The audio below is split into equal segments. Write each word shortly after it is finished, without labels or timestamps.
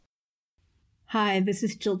Hi, this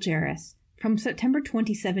is Jill Jarris. From September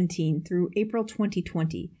 2017 through April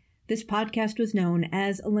 2020, this podcast was known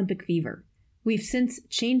as Olympic Fever. We've since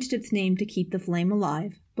changed its name to keep the flame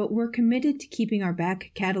alive, but we're committed to keeping our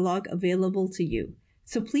back catalog available to you.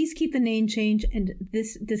 So please keep the name change and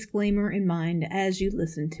this disclaimer in mind as you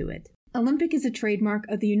listen to it. Olympic is a trademark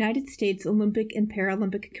of the United States Olympic and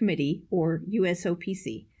Paralympic Committee, or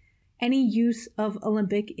USOPC. Any use of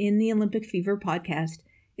Olympic in the Olympic Fever podcast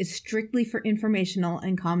is strictly for informational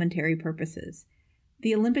and commentary purposes.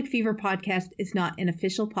 The Olympic Fever podcast is not an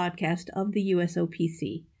official podcast of the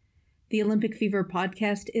USOPC. The Olympic Fever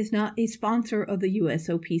podcast is not a sponsor of the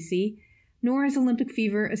USOPC, nor is Olympic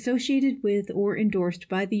Fever associated with or endorsed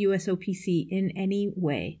by the USOPC in any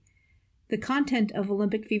way. The content of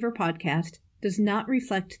Olympic Fever podcast does not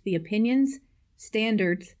reflect the opinions,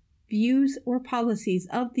 standards, views, or policies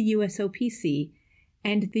of the USOPC,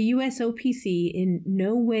 and the USOPC in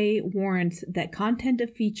no way warrants that content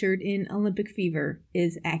featured in Olympic Fever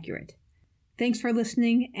is accurate. Thanks for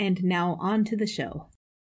listening, and now on to the show.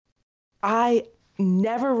 I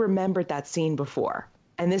never remembered that scene before,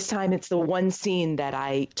 and this time it's the one scene that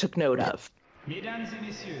I took note of. Mesdames et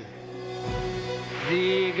messieurs,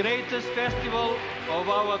 the greatest festival of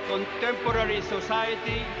our contemporary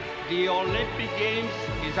society, the Olympic Games,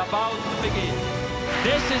 is about to begin.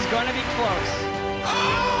 This is going to be close.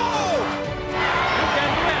 Oh! You can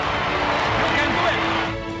do it! You can do it!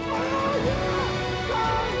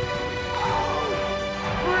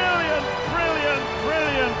 Brilliant, brilliant,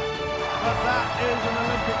 brilliant! But that is an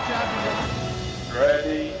Olympic championship.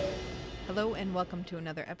 Ready? Hello and welcome to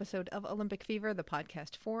another episode of Olympic Fever, the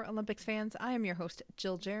podcast for Olympics fans. I am your host,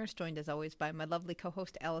 Jill Jarris, joined as always by my lovely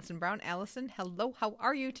co-host, Allison Brown. Allison, hello, how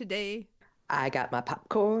are you today? I got my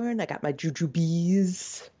popcorn, I got my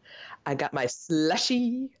jujubes, I got my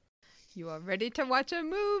slushy. You are ready to watch a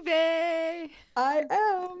movie. I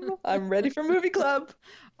am. I'm ready for movie club.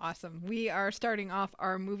 Awesome. We are starting off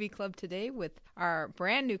our movie club today with our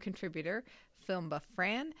brand new contributor, film buff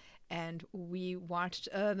Fran, and we watched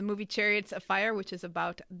the movie Chariots of Fire, which is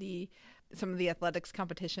about some of the athletics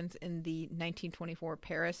competitions in the 1924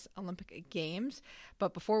 Paris Olympic Games.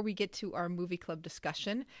 But before we get to our movie club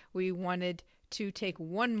discussion, we wanted to take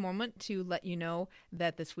one moment to let you know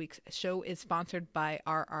that this week's show is sponsored by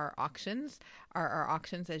RR Auctions. RR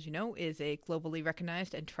Auctions, as you know, is a globally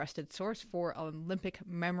recognized and trusted source for Olympic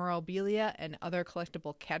memorabilia and other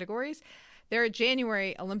collectible categories. Their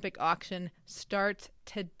January Olympic auction starts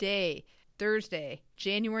today, Thursday,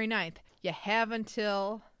 January 9th. You have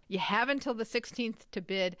until the 16th to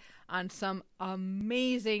bid on some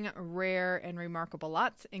amazing, rare, and remarkable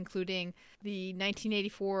lots, including the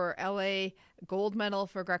 1984 LA gold medal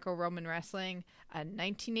for Greco-Roman wrestling, a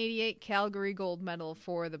 1988 Calgary gold medal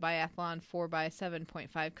for the biathlon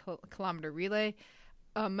 4x7.5 kilometer relay,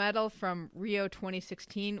 a medal from Rio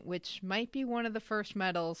 2016, which might be one of the first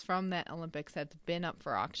medals from that Olympics that's been up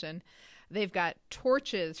for auction. They've got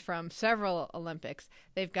torches from several Olympics.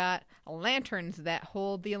 They've got lanterns that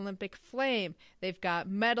hold the Olympic flame. They've got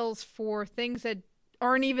medals for things that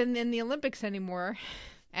aren't even in the Olympics anymore.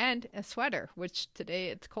 And a sweater, which today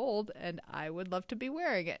it's cold, and I would love to be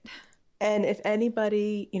wearing it. And if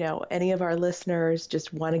anybody, any of our listeners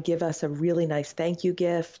just want to give us a really nice thank you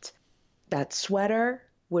gift, that sweater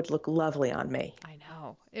would look lovely on me. I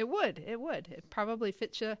know. It would. It probably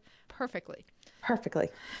fits you perfectly. Perfectly.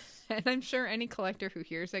 And I'm sure any collector who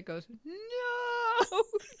hears it goes, no,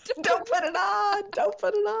 don't put it on. Don't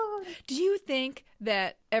put it on. Do you think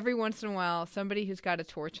that every once in a while, somebody who's got a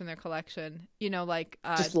torch in their collection,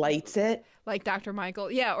 just lights it? Like Dr. Michael.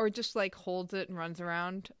 Yeah. Or just like holds it and runs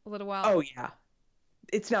around a little while. Oh, yeah.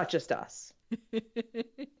 It's not just us.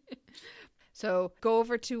 So go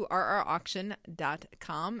over to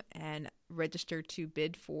rrauction.com and register to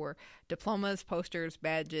bid for diplomas, posters,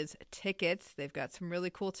 badges, tickets. They've got some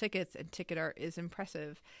really cool tickets, and ticket art is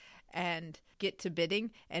impressive. And get to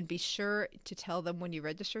bidding, and be sure to tell them when you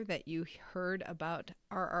register that you heard about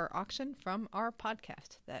RR Auction from our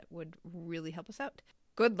podcast. That would really help us out.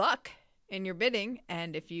 Good luck in your bidding,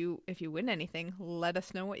 and if you win anything, let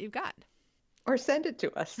us know what you've got. Or send it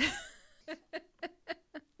to us.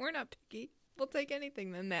 We're not picky. We'll take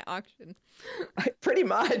anything in that auction. Pretty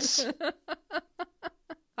much.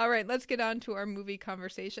 All right, let's get on to our movie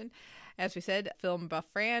conversation. As we said, film buff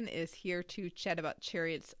Fran is here to chat about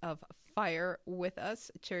Chariots of Fire with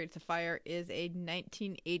us. Chariots of Fire is a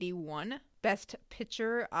 1981 Best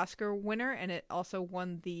Picture Oscar winner, and it also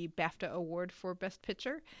won the BAFTA Award for Best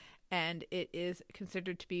Picture. And it is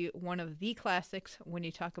considered to be one of the classics when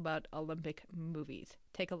you talk about Olympic movies.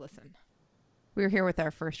 Take a listen. We're here with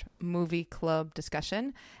our first movie club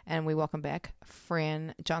discussion, and we welcome back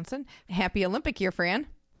Fran Johnson. Happy Olympic year, Fran.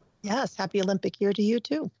 Yes, happy Olympic year to you,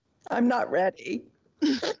 too. I'm not ready.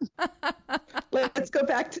 Let's go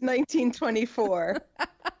back to 1924.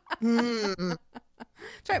 That's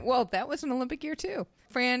right. Well, that was an Olympic year, too.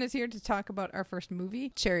 Fran is here to talk about our first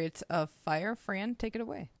movie, Chariots of Fire. Fran, take it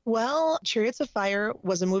away. Well, Chariots of Fire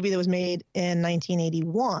was a movie that was made in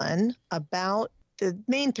 1981 about the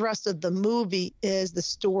main thrust of the movie is the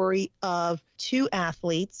story of two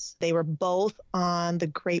athletes. They were both on the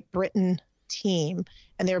Great Britain team,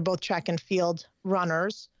 and they were both track and field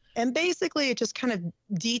runners. And basically, it just kind of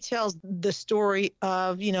details the story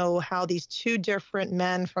of, how these two different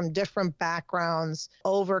men from different backgrounds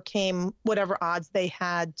overcame whatever odds they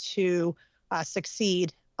had to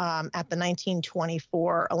succeed at the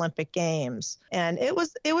 1924 Olympic Games. And it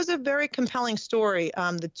was a very compelling story.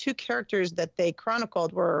 The two characters that they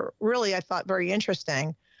chronicled were really, I thought, very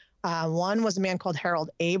interesting. One was a man called Harold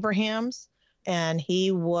Abrahams, and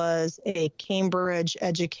he was a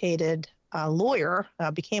Cambridge-educated lawyer,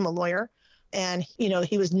 became a lawyer. And,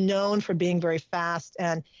 he was known for being very fast,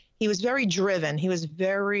 and he was very driven. He was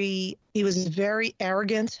very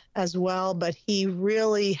arrogant as well, but he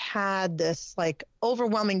really had this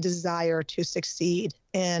overwhelming desire to succeed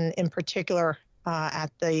in particular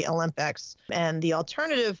at the Olympics. And the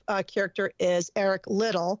alternative character is Eric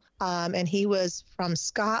Liddell, and he was from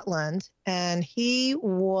Scotland, and he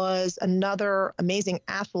was another amazing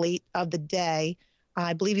athlete of the day.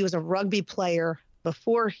 I believe he was a rugby player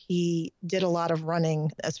before he did a lot of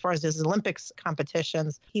running as far as his Olympics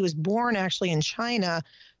competitions. He was born actually in China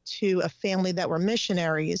to a family that were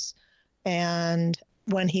missionaries. And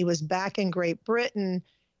when he was back in Great Britain,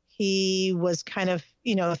 he was kind of,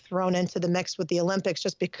 thrown into the mix with the Olympics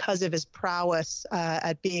just because of his prowess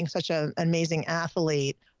at being such an amazing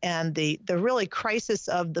athlete. And the really crisis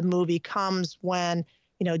of the movie comes when,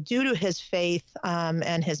 due to his faith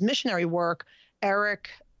and his missionary work, Eric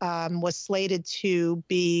was slated to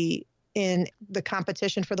be in the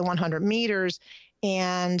competition for the 100 meters,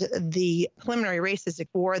 and the preliminary races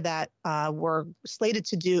for that were slated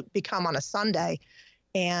to become on a Sunday.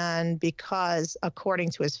 And because, according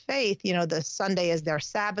to his faith, the Sunday is their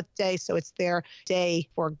Sabbath day, so it's their day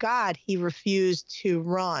for God, he refused to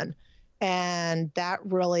run. And that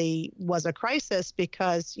really was a crisis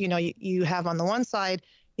because, you have on the one side,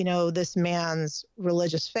 this man's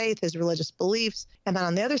religious faith, his religious beliefs. And then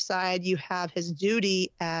on the other side, you have his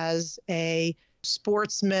duty as a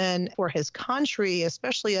sportsman for his country,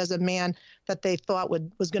 especially as a man that they thought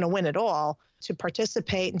was going to win it all, to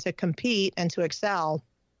participate and to compete and to excel.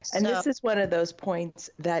 And this is one of those points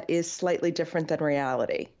that is slightly different than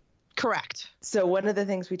reality. Correct. So one of the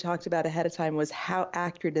things we talked about ahead of time was how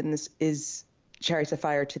accurate in this is Chariots of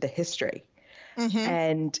Fire to the history. Mm-hmm.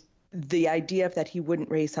 And the idea of that he wouldn't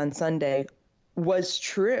race on Sunday was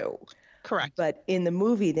true. Correct. But in the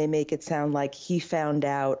movie, they make it sound like he found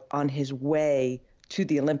out on his way to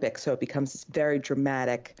the Olympics. So it becomes this very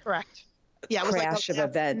dramatic Correct. Yeah, it was crash of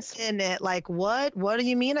events. In it, what do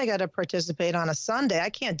you mean I got to participate on a Sunday? I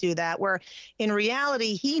can't do that. Where in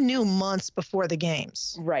reality, he knew months before the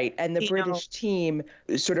games. Right. And the British team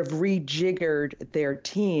sort of rejiggered their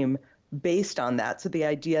team based on that. So the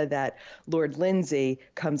idea that Lord Lindsay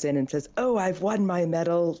comes in and says, oh, I've won my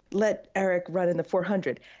medal, let Eric run in the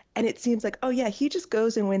 400. And it seems like, oh, yeah, he just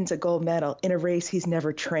goes and wins a gold medal in a race he's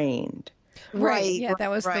never trained. Right. Yeah, that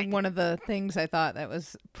was one of the things I thought that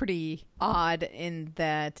was pretty odd, in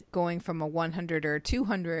that going from a 100 or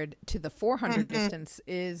 200 to the 400 distance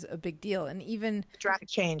is a big deal. And even dramatic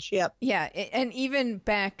change. Yep. Yeah. And even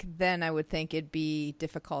back then, I would think it'd be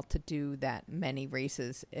difficult to do that many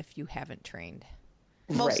races if you haven't trained.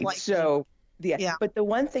 Most likely. So, yeah. But the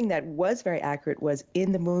one thing that was very accurate was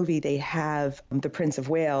in the movie, they have the Prince of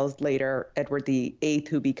Wales, later Edward VIII,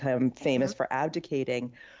 who became famous for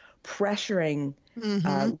abdicating, pressuring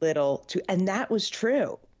Liddell to, and that was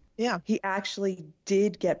true. Yeah. He actually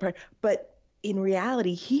did get pressure, but in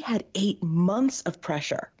reality, he had 8 months of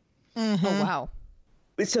pressure. Mm-hmm. Oh, wow.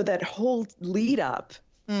 So that whole lead up,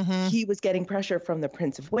 he was getting pressure from the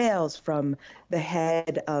Prince of Wales, from the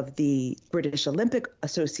head of the British Olympic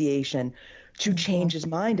Association, to change his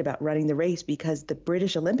mind about running the race, because the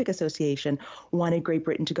British Olympic Association wanted Great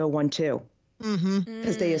Britain to go 1-2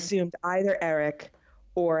 because they assumed either Eric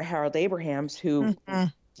or Harold Abrahams, who,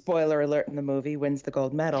 spoiler alert in the movie, wins the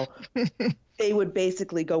gold medal, they would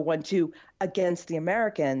basically go 1-2 against the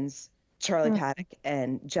Americans, Charlie Paddock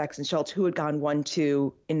and Jackson Schultz, who had gone 1-2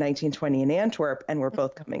 in 1920 in Antwerp and were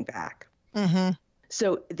both coming back.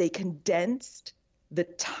 So they condensed the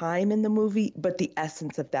time in the movie, but the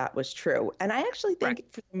essence of that was true. And I actually think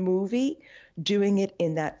for the movie, doing it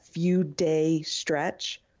in that few day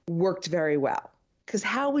stretch worked very well. Because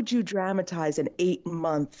how would you dramatize an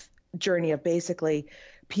 8-month journey of basically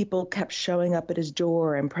people kept showing up at his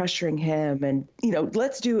door and pressuring him? And,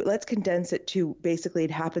 let's condense it to basically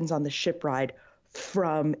it happens on the ship ride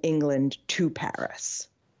from England to Paris.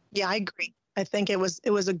 Yeah, I agree. I think it was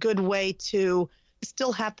a good way to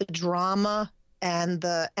still have the drama and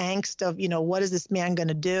the angst of, what is this man going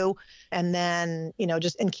to do? And then,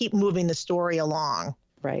 and keep moving the story along.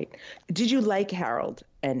 Right. Did you like Harold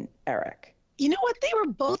and Eric? You know what? They were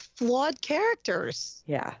both flawed characters.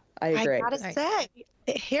 Yeah, I agree. I gotta say,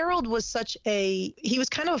 Harold was he was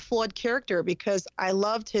kind of a flawed character because I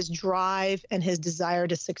loved his drive and his desire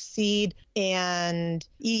to succeed. And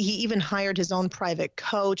he even hired his own private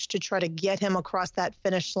coach to try to get him across that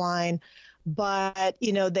finish line. But,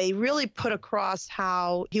 they really put across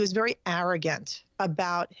how he was very arrogant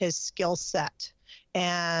about his skill set.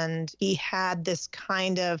 And he had this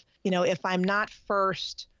kind of, if I'm not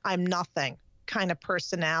first, I'm nothing kind of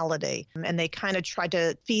personality. And they kind of tried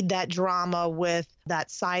to feed that drama with that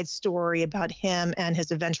side story about him and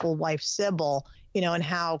his eventual wife, Sybil, and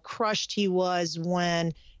how crushed he was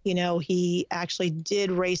when, he actually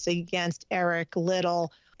did race against Eric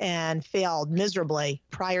Liddell and failed miserably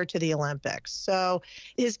prior to the Olympics. So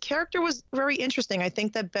his character was very interesting. I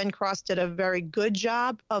think that Ben Cross did a very good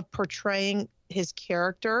job of portraying his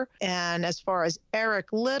character. And as far as Eric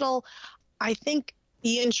Liddell, I think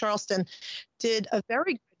Ian Charleston did a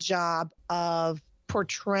very good job of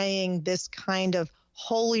portraying this kind of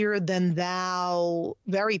holier than thou,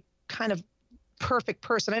 very kind of perfect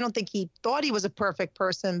person. I don't think he thought he was a perfect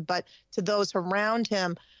person, but to those around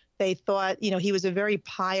him, they thought, he was a very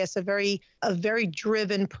pious, a very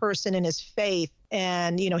driven person in his faith.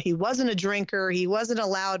 And, he wasn't a drinker. He wasn't a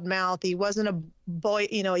loudmouth. He wasn't a boy.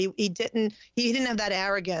 He didn't have that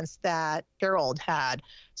arrogance that Harold had.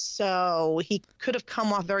 So he could have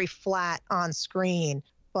come off very flat on screen.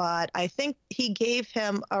 But I think he gave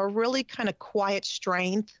him a really kind of quiet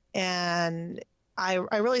strength. And I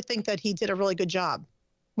really think that he did a really good job.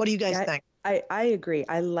 What do you guys think? I agree.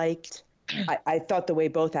 I thought the way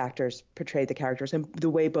both actors portrayed the characters and the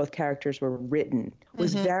way both characters were written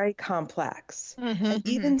was very complex. And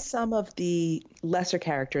even some of the lesser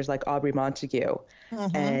characters like Aubrey Montague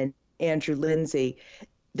and Andrew Lindsay,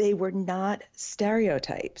 they were not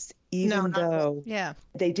stereotypes, even though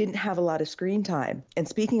they didn't have a lot of screen time. And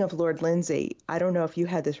speaking of Lord Lindsay, I don't know if you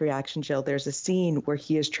had this reaction, Jill. There's a scene where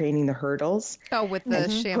he is training the hurdles. Oh, with the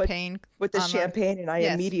champagne. With the champagne. And I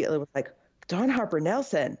immediately was like, Dawn Harper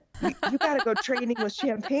Nelson, you got to go training with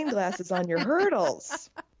champagne glasses on your hurdles.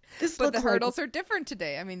 But the hurdles are different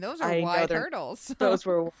today. I mean, those are wide hurdles. Those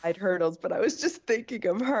were wide hurdles. But I was just thinking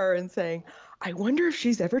of her and saying, I wonder if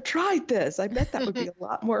she's ever tried this. I bet that would be a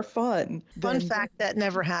lot more fun. Fun fact, that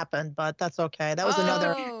never happened, but that's okay. That was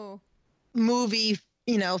another movie,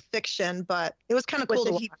 fiction, but it was kind of cool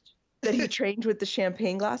to watch. That he trained with the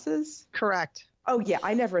champagne glasses? Correct. Oh, yeah.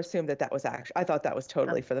 I never assumed that was actually. I thought that was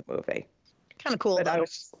totally for the movie. Kind of cool. But I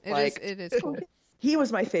was it is cool. He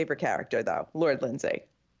was my favorite character, though, Lord Lindsay.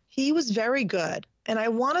 He was very good. And I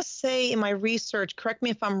want to say in my research, correct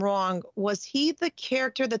me if I'm wrong, was he the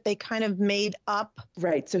character that they kind of made up?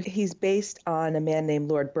 Right. So he's based on a man named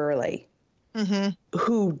Lord Burleigh,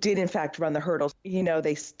 who did, in fact, run the hurdles.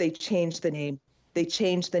 They changed the name. They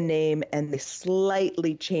changed the name and they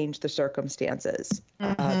slightly changed the circumstances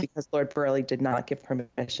because Lord Burleigh did not give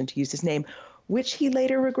permission to use his name, which he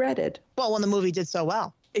later regretted. Well, when the movie did so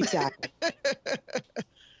well. Exactly.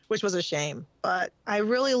 Which was a shame. But I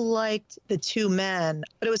really liked the two men.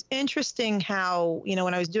 But it was interesting how,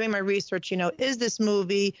 when I was doing my research, is this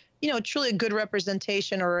movie, truly a good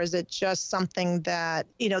representation, or is it just something that,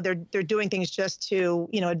 they're doing things just to,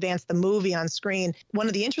 advance the movie on screen? One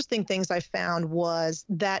of the interesting things I found was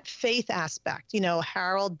that faith aspect,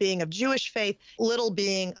 Harold being of Jewish faith, Liddell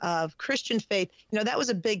being of Christian faith, that was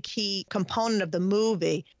a big key component of the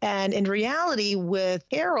movie. And in reality, with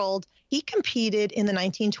Harold, he competed in the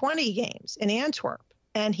 1920 games in Antwerp,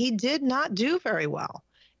 and he did not do very well.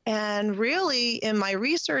 And really, in my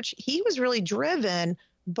research, he was really driven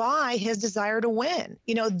by his desire to win.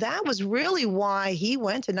 That was really why he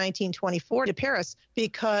went to 1924 to Paris,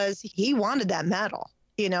 because he wanted that medal.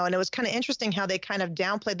 And it was kind of interesting how they kind of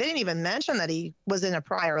downplayed. They didn't even mention that he was in a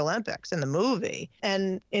prior Olympics in the movie.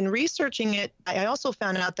 And in researching it, I also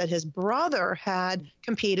found out that his brother had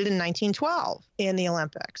competed in 1912 in the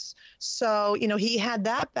Olympics. So, he had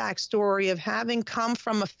that backstory of having come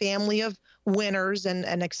from a family of winners and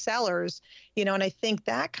excellers, and I think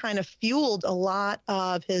that kind of fueled a lot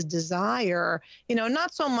of his desire,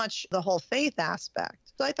 not so much the whole faith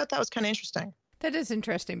aspect. So I thought that was kind of interesting. That is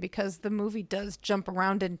interesting because the movie does jump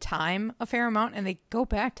around in time a fair amount, and they go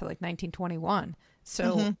back to like 1921.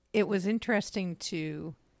 So it was interesting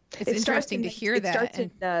to. It's interesting to hear that. It starts in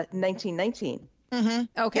 1919.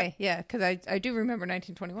 Okay, yeah, because I do remember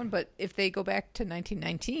 1921. But if they go back to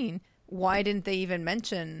 1919, why didn't they even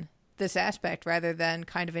mention this aspect rather than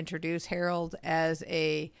kind of introduce Harold as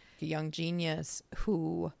a young genius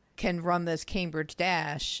who can run this Cambridge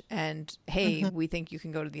Dash and, hey, we think you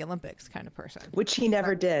can go to the Olympics kind of person. Which he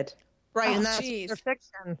never did. Right, and that's their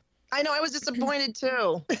fiction. I know, I was disappointed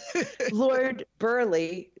too. Lord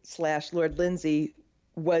Burleigh / Lord Lindsay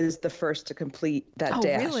was the first to complete that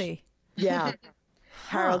dash. Oh, really? Yeah.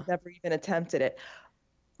 Harold never even attempted it.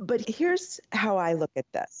 But here's how I look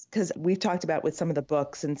at this, because we've talked about with some of the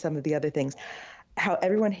books and some of the other things, how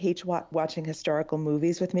everyone hates watching historical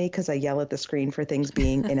movies with me because I yell at the screen for things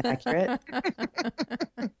being inaccurate.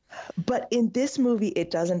 But in this movie, it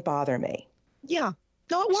doesn't bother me. Yeah.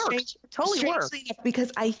 No, it works. Totally works.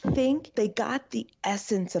 Because I think they got the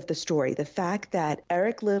essence of the story. The fact that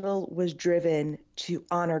Eric Little was driven to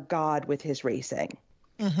honor God with his racing.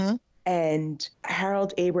 And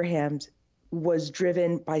Harold Abrahams was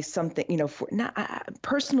driven by something, for not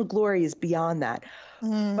personal glory is beyond that.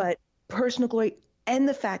 But personal glory and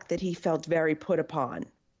the fact that he felt very put upon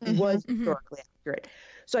was historically accurate.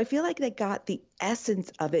 So I feel like they got the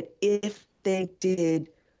essence of it if they did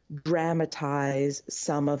dramatize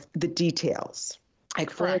some of the details. Like,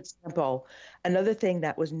 for example, another thing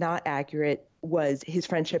that was not accurate was his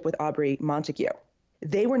friendship with Aubrey Montague.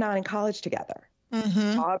 They were not in college together.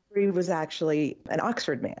 Aubrey was actually an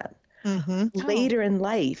Oxford man. Later in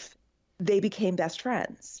life, they became best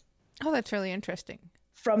friends. Oh, that's really interesting.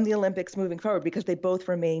 From the Olympics moving forward, because they both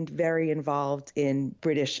remained very involved in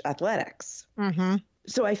British athletics.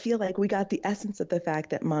 So I feel like we got the essence of the fact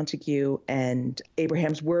that Montague and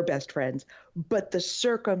Abrahams were best friends, but the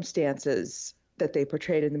circumstances that they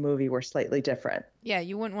portrayed in the movie were slightly different. Yeah,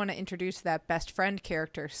 you wouldn't want to introduce that best friend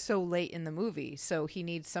character so late in the movie. So he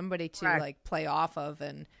needs somebody to like play off of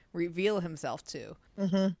and reveal himself to.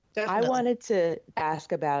 I wanted to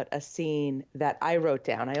ask about a scene that I wrote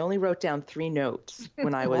down. I only wrote down 3 notes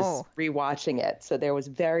when I was rewatching it. So there was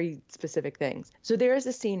very specific things. So there is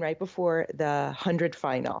a scene right before the 100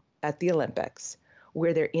 final at the Olympics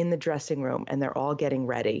where they're in the dressing room and they're all getting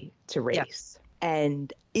ready to race. Yes.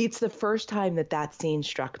 And it's the first time that scene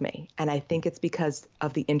struck me. And I think it's because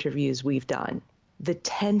of the interviews we've done. The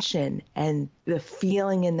tension and the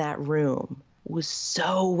feeling in that room was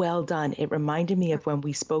so well done. It reminded me of when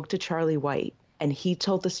we spoke to Charlie White and he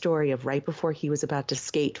told the story of right before he was about to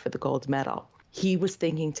skate for the gold medal. He was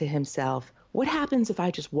thinking to himself, what happens if I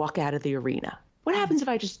just walk out of the arena? What happens if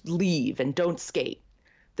I just leave and don't skate?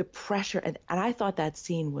 The pressure. And I thought that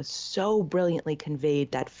scene was so brilliantly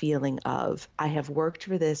conveyed, that feeling of, I have worked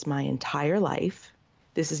for this my entire life.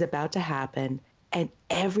 This is about to happen. And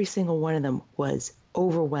every single one of them was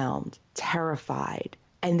overwhelmed, terrified.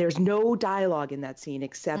 And there's no dialogue in that scene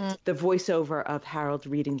except the voiceover of Harold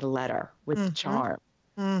reading the letter with charm.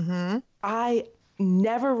 I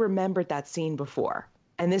never remembered that scene before.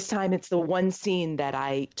 And this time it's the one scene that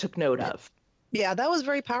I took note of. Yeah, that was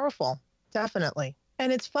very powerful. Definitely.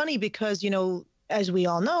 And it's funny because, as we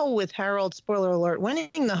all know, with Harold, spoiler alert, winning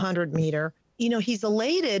the 100 meter, he's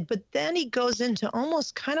elated, but then he goes into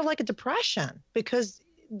almost kind of like a depression because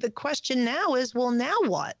the question now is, well, now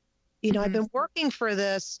what? I've been working for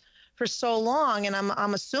this for so long, and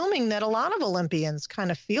I'm assuming that a lot of Olympians kind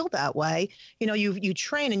of feel that way. You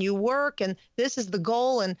train and you work, and this is the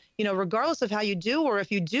goal. And, regardless of how you do, or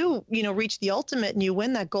if you do, reach the ultimate and you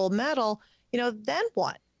win that gold medal, then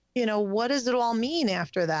what? What does it all mean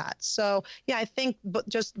after that? So, yeah, I think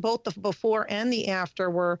just both the before and the after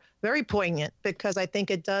were very poignant because I think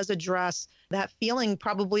it does address that feeling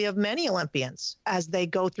probably of many Olympians as they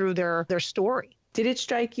go through their story. Did it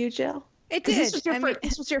strike you, Jill? It did.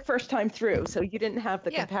 This was your first time through, so you didn't have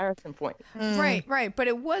the comparison point. Right. But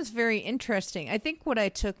it was very interesting. I think what I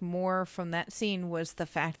took more from that scene was the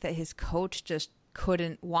fact that his coach just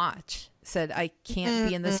couldn't watch, said, I can't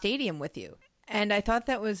be in the stadium with you. And I thought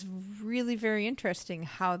that was really very interesting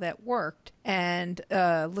how that worked. And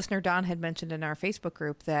listener Don had mentioned in our Facebook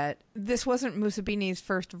group that this wasn't Musabini's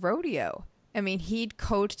first rodeo. I mean, he'd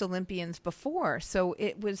coached Olympians before, so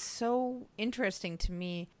it was so interesting to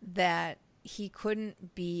me that he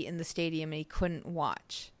couldn't be in the stadium and he couldn't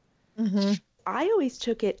watch. Mm-hmm. I always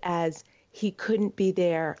took it as he couldn't be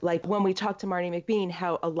there. Like when we talked to Marty McBean,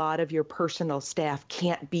 how a lot of your personal staff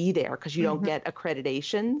can't be there because you don't get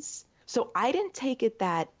accreditations. So I didn't take it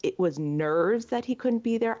that it was nerves that he couldn't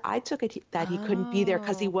be there. I took it that he couldn't be there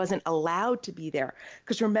because he wasn't allowed to be there.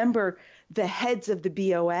 Because remember, the heads of the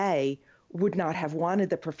BOA would not have wanted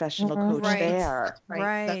the professional coach there.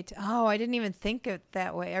 Right. Oh, I didn't even think of it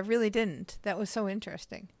that way. I really didn't. That was so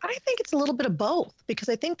interesting. I think it's a little bit of both, because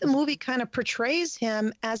I think the movie kind of portrays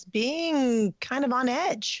him as being kind of on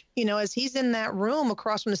edge, you know, as he's in that room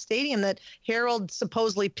across from the stadium that Harold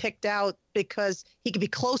supposedly picked out because he could be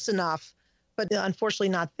close enough, but unfortunately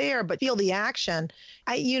not there, but feel the action.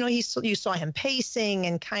 You saw him pacing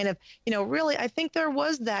and kind of, really, I think there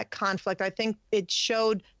was that conflict. I think it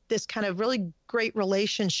showed this kind of really great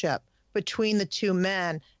relationship between the two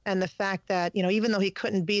men, and the fact that, even though he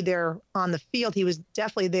couldn't be there on the field, he was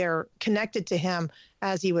definitely there connected to him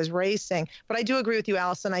as he was racing. But I do agree with you,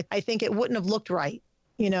 Allison. I think it wouldn't have looked right,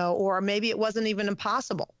 or maybe it wasn't even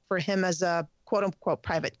impossible for him as a quote unquote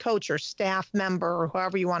private coach or staff member, or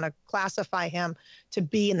however you want to classify him, to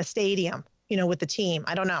be in the stadium, with the team.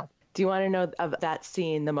 I don't know. Do you want to know of that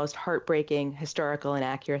scene, the most heartbreaking historical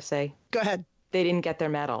inaccuracy? Go ahead. They didn't get their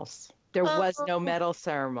medals. There was no medal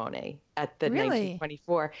ceremony at the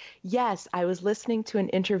 1924. Yes, I was listening to an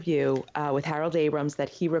interview with Harold Abrams that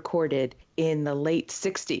he recorded in the late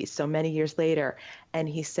 60s, so many years later. And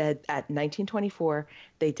he said at 1924,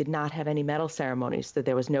 they did not have any medal ceremonies. So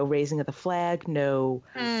there was no raising of the flag, no.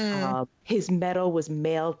 His medal was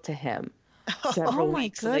mailed to him several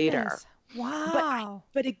weeks later. Wow.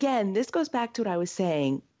 But again, this goes back to what I was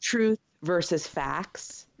saying, truth versus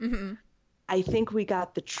facts. Mm-hmm. I think we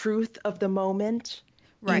got the truth of the moment,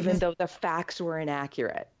 even though the facts were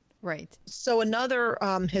inaccurate. Right. So another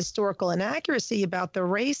historical inaccuracy about the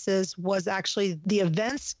races was actually the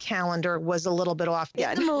events calendar was a little bit off.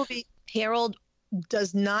 In the movie, Harold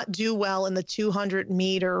does not do well in the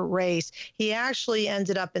 200-meter race. He actually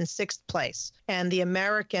ended up in 6th place, and the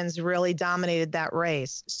Americans really dominated that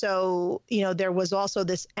race. So, there was also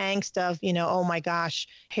this angst of, oh my gosh,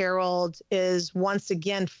 Harold is once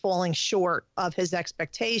again falling short of his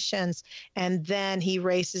expectations, and then he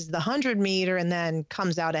races the 100-meter and then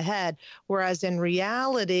comes out ahead. Whereas in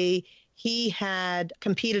reality, he had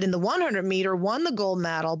competed in the 100-meter, won the gold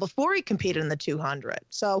medal before he competed in the 200.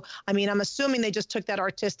 So, I'm assuming they just took that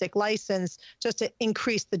artistic license just to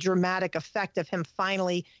increase the dramatic effect of him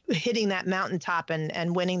finally hitting that mountaintop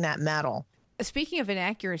and winning that medal. Speaking of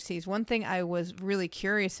inaccuracies, one thing I was really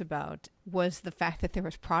curious about was the fact that there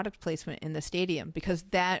was product placement in the stadium, because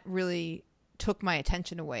that really took my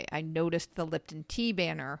attention away. I noticed the Lipton tea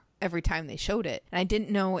banner every time they showed it. And I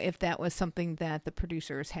didn't know if that was something that the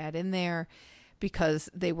producers had in there because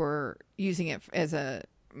they were using it as a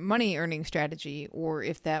money earning strategy, or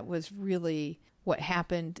if that was really what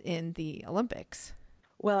happened in the Olympics.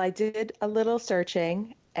 Well, I did a little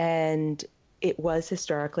searching, and it was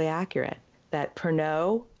historically accurate that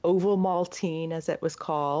Pernod, Oval Maltine, as it was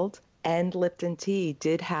called, and Lipton Tea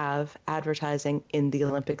did have advertising in the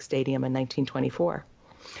Olympic Stadium in 1924.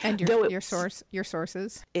 And your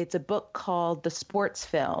sources? It's a book called The Sports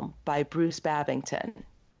Film by Bruce Babington.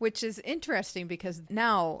 Which is interesting because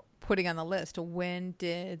now putting on the list, when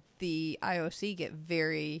did the IOC get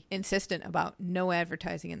very insistent about no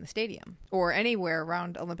advertising in the stadium or anywhere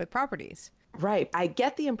around Olympic properties? Right. I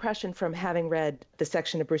get the impression from having read the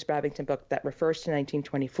section of Bruce Babington book that refers to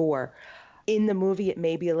 1924. In the movie, it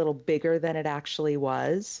may be a little bigger than it actually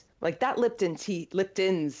was. Like that Lipton's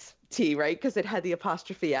tea, right? Because it had the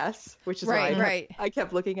apostrophe S, which is why I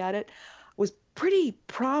kept looking at it, was pretty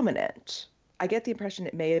prominent. I get the impression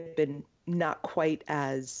it may have been not quite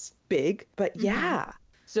as big, but yeah. Mm-hmm.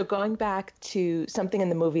 So going back to something in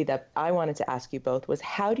the movie that I wanted to ask you both was,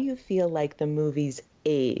 how do you feel like the movie's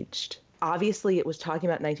aged? Obviously, it was talking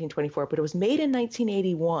about 1924, but it was made in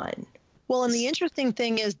 1981. Well, and the interesting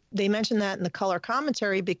thing is they mentioned that in the color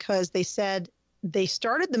commentary because they said they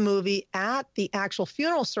started the movie at the actual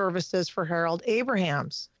funeral services for Harold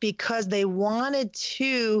Abrahams because they wanted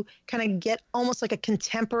to kind of get almost like a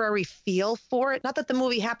contemporary feel for it. Not that the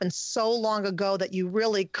movie happened so long ago that you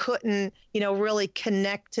really couldn't, really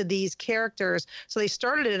connect to these characters. So they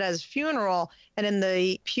started it as funeral. And in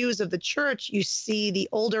the pews of the church, you see the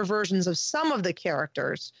older versions of some of the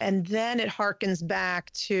characters. And then it harkens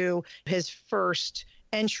back to his first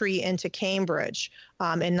entry into Cambridge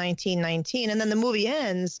in 1919. And then the movie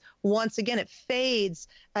ends. Once again, it fades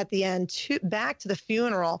at the end back to the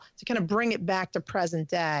funeral to kind of bring it back to present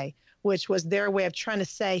day, which was their way of trying to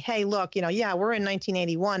say, hey, look, we're in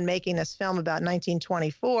 1981 making this film about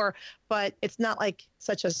 1924, but it's not like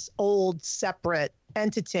such an old, separate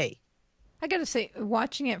entity. I got to say,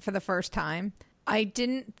 watching it for the first time, I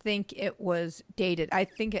didn't think it was dated. I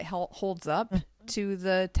think it holds up to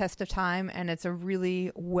the test of time, and it's a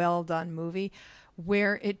really well done movie.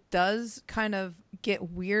 Where it does kind of get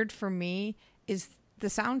weird for me is the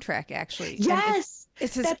soundtrack, actually. Yes,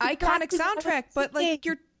 it's this iconic soundtrack, but like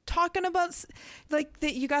you're talking about, like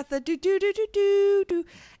that you got the do do do do do do,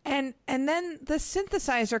 and then the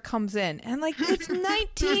synthesizer comes in, and like it's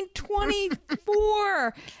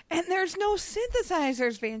 1924, and there's no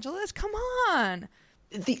synthesizers, Vangelis. Come on.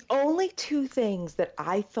 The only two things that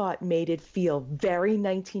I thought made it feel very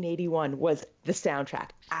 1981 was the soundtrack.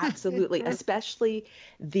 Absolutely. Especially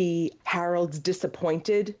the Harold's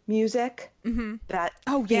Disappointed music. Mm-hmm. That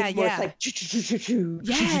it's like yes.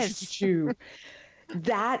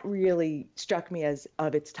 That really struck me as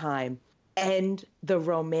of its time. And the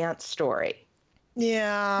romance story.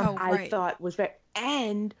 Yeah. I thought was very,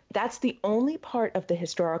 and that's the only part of the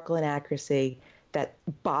historical inaccuracy that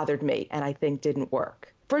bothered me and I think didn't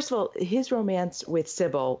work. First of all, his romance with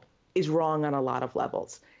Sybil is wrong on a lot of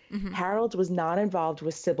levels. Mm-hmm. Harold was not involved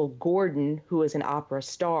with Sybil Gordon, who was an opera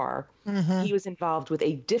star. Mm-hmm. He was involved with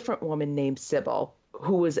a different woman named Sybil,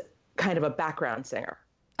 who was kind of a background singer.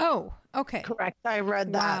 Oh, okay. Correct. I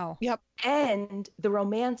read that. Wow. Yep. And the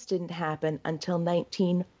romance didn't happen until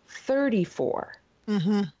 1934.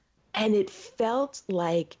 Mm-hmm. And it felt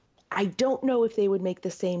like, I don't know if they would make the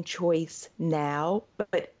same choice now,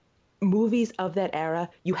 but movies of that era,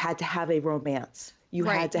 you had to have a romance. You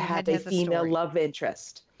had to have a female love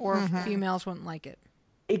interest. Or females wouldn't like it.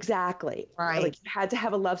 Exactly. Right. Like you had to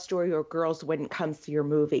have a love story or girls when it comes to your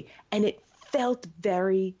movie. And it felt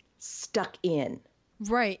very stuck in.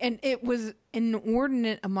 Right. And it was an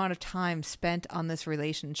inordinate amount of time spent on this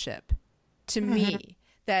relationship to me.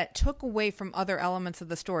 That took away from other elements of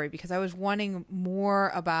the story because I was wanting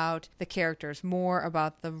more about the characters, more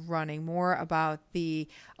about the running, more about the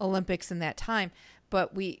Olympics in that time.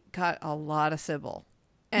 But we got a lot of Sybil.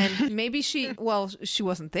 And maybe she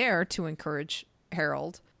wasn't there to encourage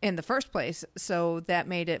Harold in the first place. So that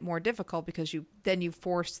made it more difficult because you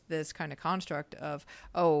forced this kind of construct of,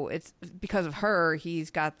 it's because of her,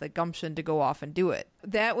 he's got the gumption to go off and do it.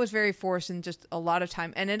 That was very forced and just a lot of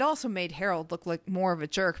time. And it also made Harold look like more of a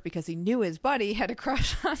jerk because he knew his buddy had a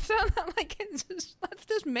crush on someone. Like, let's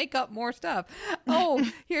just make up more stuff. Oh,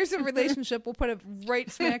 here's a relationship. We'll put it right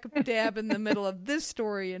smack dab in the middle of this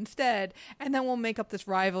story instead. And then we'll make up this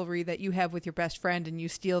rivalry that you have with your best friend and you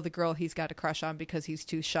steal the girl he's got a crush on because he's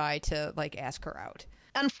too shy to like ask her out.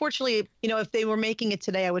 Unfortunately, if they were making it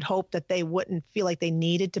today, I would hope that they wouldn't feel like they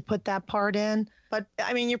needed to put that part in. But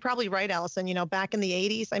I mean, you're probably right, Allison. Back in the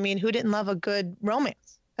 80s, I mean, who didn't love a good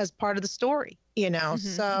romance as part of the story,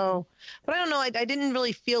 So, but I don't know. I didn't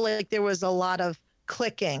really feel like there was a lot of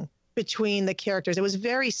clicking between the characters. It was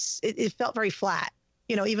it felt very flat,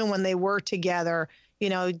 even when they were together.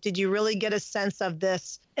 Did you really get a sense of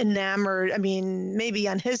this enamored? I mean, maybe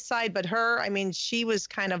on his side, but her, I mean, she was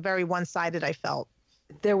kind of very one-sided, I felt.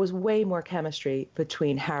 There was way more chemistry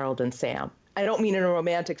between Harold and Sam. I don't mean in a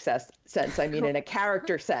romantic sense. I mean in a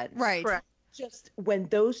character sense. Right. Correct. Just when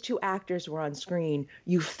those two actors were on screen,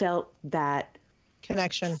 you felt that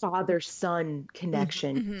connection, father-son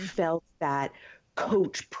connection, felt that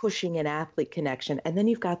coach pushing an athlete connection. And then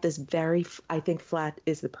you've got this very, I think flat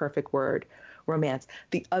is the perfect word, romance.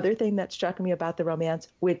 The other thing that struck me about the romance,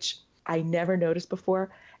 which I never noticed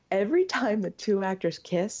before, every time the two actors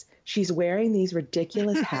kiss, she's wearing these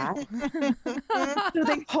ridiculous hats. So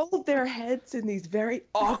they hold their heads in these very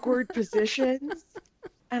awkward positions.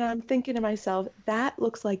 And I'm thinking to myself, that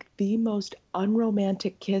looks like the most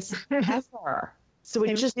unromantic kiss ever. So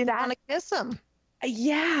it just didn't want to kiss him.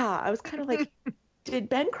 Yeah, I was kind of like, did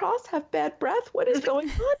Ben Cross have bad breath? What is going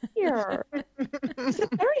on here? He's a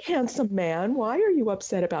very handsome man. Why are you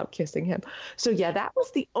upset about kissing him? So yeah, that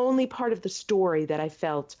was the only part of the story that I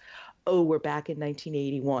felt, we're back in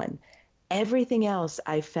 1981. Everything else,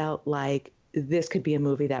 I felt like this could be a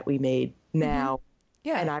movie that we made now.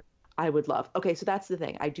 Yeah. And I would love. Okay, so that's the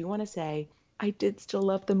thing. I do want to say I did still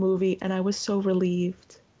love the movie, and I was so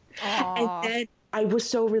relieved. Aww. And then I was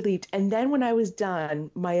so relieved. And then when I was done,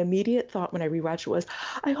 my immediate thought when I rewatched it was,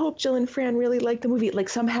 I hope Jill and Fran really liked the movie. Like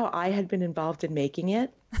somehow I had been involved in making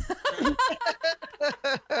it.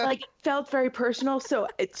 Like, it felt very personal. So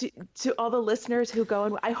to all the listeners who go,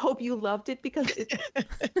 and I hope you loved it, because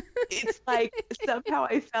it's like somehow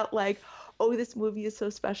I felt like, oh, this movie is so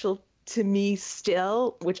special to me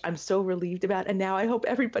still, which I'm so relieved about. And now I hope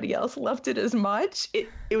everybody else loved it as much.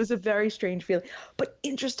 It was a very strange feeling, but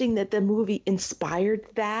interesting that the movie inspired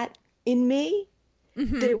that in me.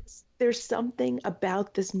 Mm-hmm. There's something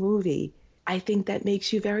about this movie, I think, that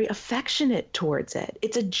makes you very affectionate towards it.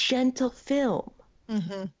 It's a gentle film.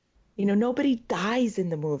 Mm-hmm. You know, nobody dies in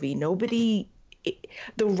the movie. The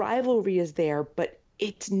rivalry is there, but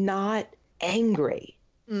it's not angry.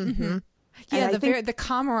 Mm-hmm. Yeah, the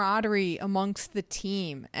camaraderie amongst the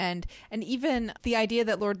team, and even the idea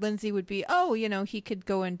that Lord Lindsay would be, oh, you know, he could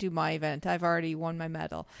go and do my event. I've already won my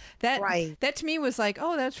medal. That to me was like,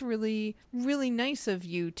 oh, that's really, really nice of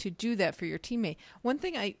you to do that for your teammate. One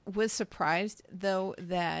thing I was surprised, though,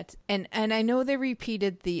 that, and I know they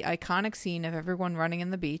repeated the iconic scene of everyone running in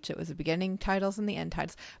the beach. It was the beginning titles and the end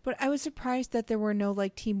titles, but I was surprised that there were no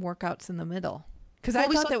like team workouts in the middle, because I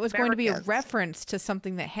thought that was going to be a reference to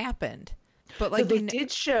something that happened. But like, so they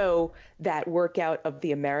did show that workout of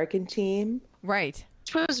the American team. Right.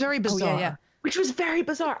 Which was very bizarre. Oh, yeah. Which was very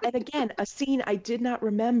bizarre. And again, a scene I did not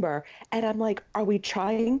remember. And I'm like, are we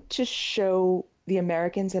trying to show the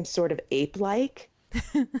Americans as sort of ape-like?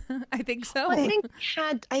 I think so.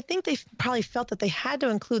 I think they probably felt that they had to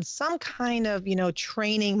include some kind of, you know,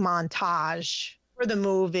 training montage for the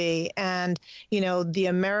movie. And, you know, the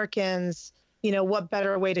Americans, you know, what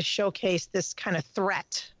better way to showcase this kind of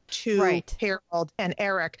threat to Harold and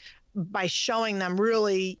Eric by showing them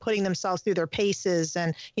really putting themselves through their paces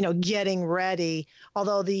and, you know, getting ready.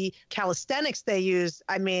 Although the calisthenics they use,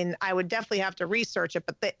 I mean, I would definitely have to research it,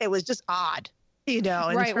 but it was just odd, you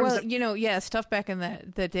know. Right. Well, you know, yeah, stuff back in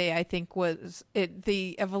the day, I think, was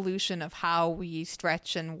the evolution of how we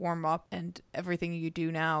stretch and warm up, and everything you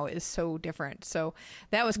do now is so different. So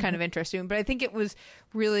that was kind of interesting. But I think it was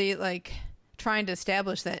really like trying to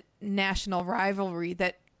establish that national rivalry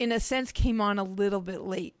that, in a sense, came on a little bit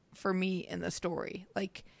late for me in the story.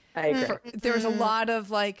 Like, I agree. There was a lot of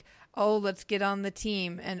like, oh, let's get on the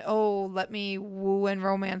team, and oh, let me woo and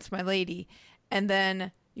romance my lady. And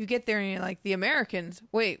then you get there and you're like, the Americans,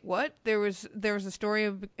 wait, what? There was a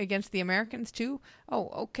story against the Americans too? Oh,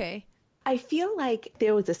 okay. I feel like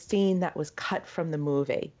there was a scene that was cut from the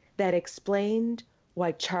movie that explained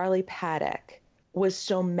why Charlie Paddock was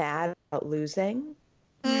so mad about losing.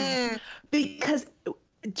 Because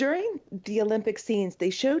during the Olympic scenes,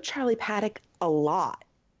 they showed Charlie Paddock a lot,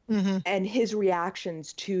 and his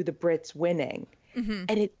reactions to the Brits winning.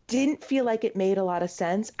 And it didn't feel like it made a lot of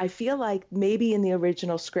sense. I feel like maybe in the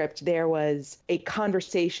original script, there was a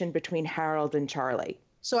conversation between Harold and Charlie.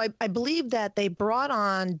 So I believe that they brought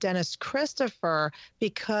on Dennis Christopher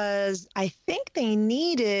because I think they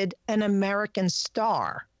needed an American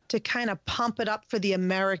star to kind of pump it up for the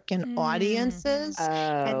American audiences.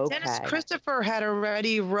 And Dennis Christopher had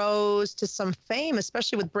already rose to some fame,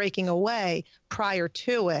 especially with Breaking Away, prior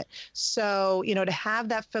to it. So, you know, to have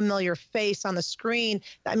that familiar face on the screen,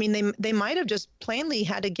 I mean, they might have just plainly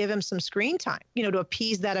had to give him some screen time, you know, to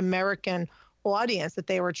appease that American audience that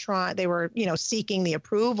they were, you know, seeking the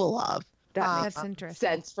approval of. That makes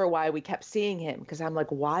sense for why we kept seeing him, because I'm like,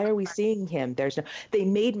 why are we seeing him? They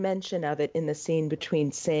made mention of it in the scene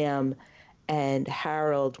between Sam and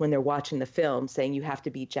Harold when they're watching the film, saying you have to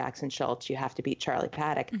beat Jackson Schultz, you have to beat Charlie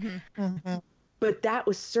Paddock. But that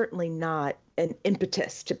was certainly not an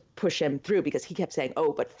impetus to push him through, because he kept saying,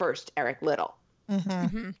 oh, but first Eric Liddell.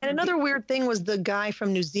 And another weird thing was the guy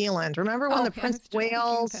from New Zealand. Remember when the Prince of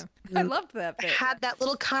Wales I loved that bit. Had that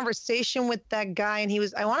little conversation with that guy,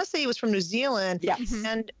 and I want to say he was from New Zealand. Yes.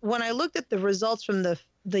 And when I looked at the results from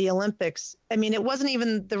the Olympics, I mean, it wasn't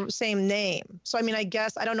even the same name. So, I mean, I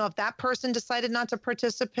guess, I don't know if that person decided not to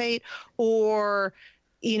participate or,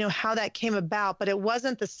 you know, how that came about, but it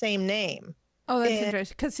wasn't the same name. Oh, that's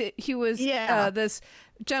interesting. Because he was this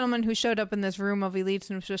gentleman who showed up in this room of elites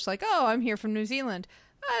and was just like, oh, I'm here from New Zealand.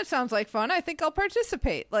 It sounds like fun. I think I'll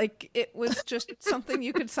participate. Like, it was just something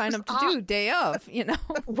you could sign up to do day of, you know?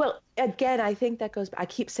 Well, again, I think that I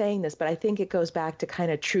keep saying this, but I think it goes back to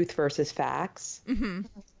kind of truth versus facts.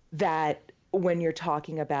 That when you're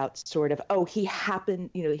talking about sort of, oh, he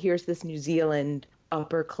happened, you know, here's this New Zealand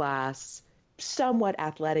upper class, somewhat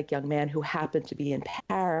athletic young man who happened to be in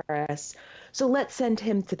Paris. So let's send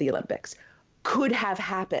him to the Olympics. Could have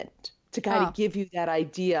happened to kind of give you that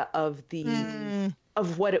idea of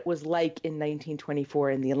of what it was like in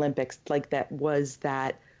 1924 in the Olympics, like that was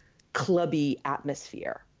that clubby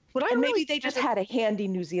atmosphere. What I And really maybe they just had a handy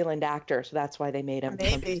New Zealand actor, so that's why they made him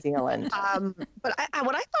from New Zealand. But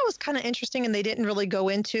what I thought was kind of interesting, and they didn't really go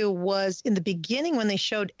into, was in the beginning when they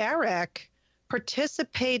showed Eric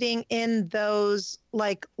participating in those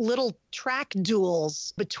like little track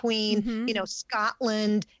duels between,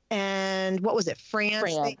 Scotland and what was it, France?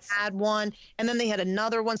 They had one, and then they had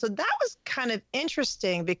another one. So that was kind of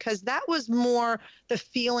interesting because that was more the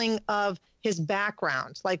feeling of his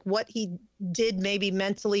background, like what he did maybe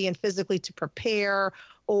mentally and physically to prepare,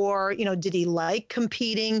 or, did he like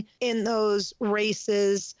competing in those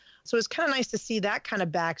races? So it's kind of nice to see that kind of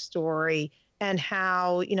backstory and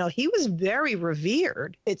how, he was very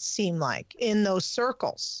revered, it seemed like, in those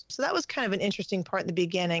circles. So that was kind of an interesting part in the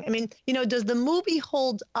beginning. I mean, does the movie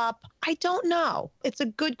hold up? I don't know. It's a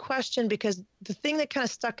good question because the thing that kind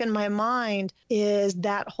of stuck in my mind is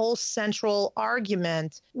that whole central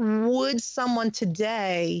argument. Would someone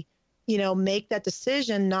today, make that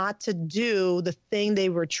decision not to do the thing they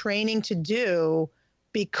were training to do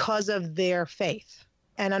because of their faith?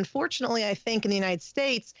 And unfortunately, I think in the United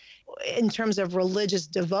States, in terms of religious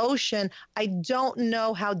devotion, I don't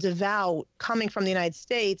know how devout, coming from the United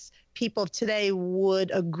States, people today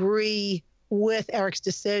would agree with Eric's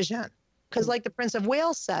decision. Because like the Prince of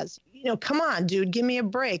Wales says, come on, dude, give me a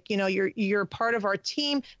break. You're part of our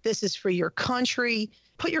team. This is for your country.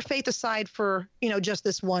 Put your faith aside for, just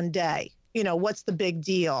this one day. What's the big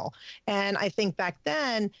deal? And I think back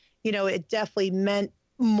then, it definitely meant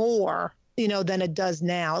more than it does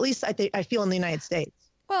now. At least I feel in the United States.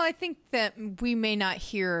 Well, I think that we may not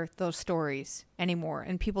hear those stories anymore,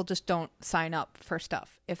 and people just don't sign up for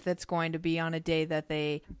stuff if it's going to be on a day that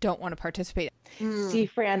they don't want to participate. See,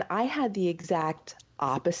 Fran, I had the exact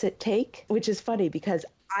opposite take, which is funny because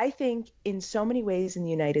I think in so many ways in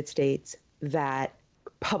the United States that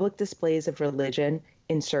public displays of religion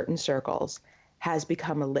in certain circles has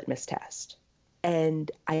become a litmus test. And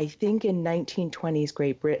I think in 1920s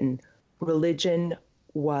Great Britain, religion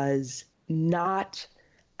was not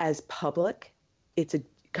as public. It's a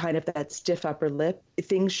kind of that stiff upper lip.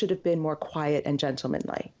 Things should have been more quiet and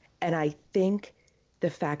gentlemanly. And I think the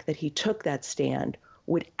fact that he took that stand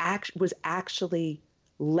was actually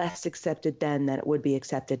less accepted then than it would be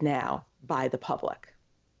accepted now by the public.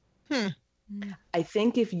 I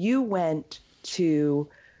think if you went to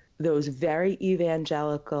those very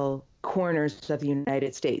evangelical corners of the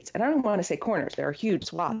United States, and I don't want to say corners, there are huge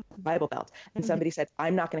swaths of Bible Belt, and somebody said,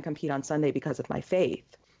 I'm not going to compete on Sunday because of my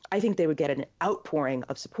faith, I think they would get an outpouring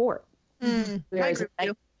of support. Whereas in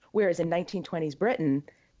 1920s Britain,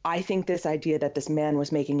 I think this idea that this man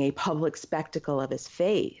was making a public spectacle of his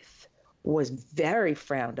faith was very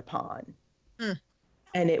frowned upon.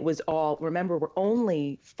 And it was all, remember, we're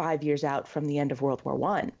only 5 years out from the end of World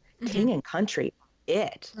War I. King and country,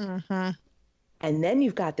 And then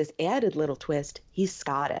you've got this added little twist. He's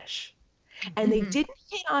Scottish. And they didn't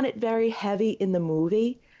hit on it very heavy in the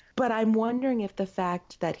movie, but I'm wondering if the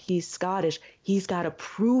fact that he's Scottish, he's got to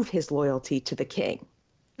prove his loyalty to the king.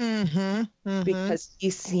 Because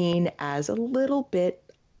he's seen as a little bit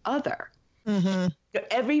other.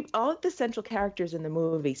 All of the central characters in the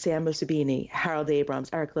movie, Sam Mussabini, Harold Abrams,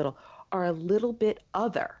 Eric Liddell, are a little bit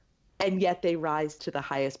other, and yet they rise to the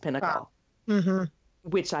highest pinnacle,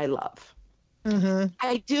 which I love.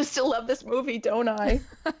 I do still love this movie, don't I?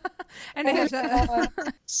 And it has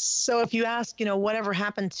So if you ask, whatever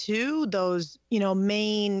happened to those,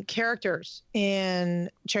 main characters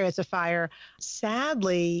in Chariots of Fire,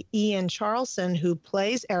 sadly, Ian Charleson, who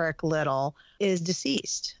plays Eric Liddell, is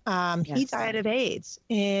deceased. He died of AIDS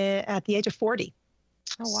at the age of 40.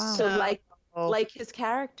 Oh, wow. So like his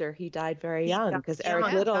character, he died very young because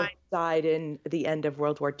Eric Liddell died in the end of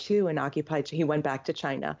World War II and he went back to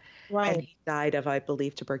China. Right. And he died of, I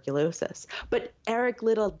believe, tuberculosis. But Eric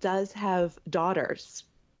Liddell does have daughters.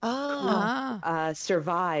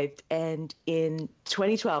 Survived. And in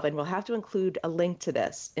 2012, and we'll have to include a link to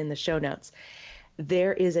this in the show notes,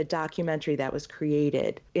 there is a documentary that was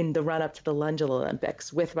created in the run-up to the London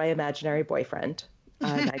Olympics with my imaginary boyfriend,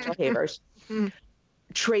 Nigel Havers,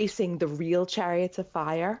 tracing the real Chariots of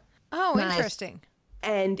Fire. Oh, interesting.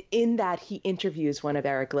 And in that, he interviews one of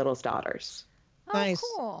Eric Liddell's daughters. Oh,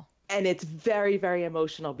 cool. And it's very, very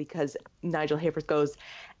emotional because Nigel Havers goes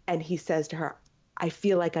and he says to her, I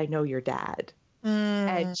feel like I know your dad.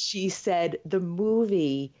 And she said the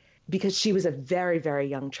movie, because she was a very, very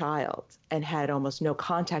young child and had almost no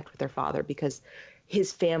contact with her father because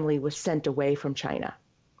his family was sent away from China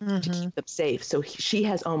to keep them safe. So she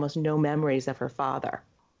has almost no memories of her father.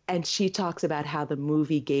 And she talks about how the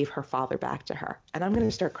movie gave her father back to her. And I'm going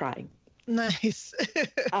to start crying. Nice.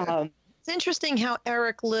 It's interesting how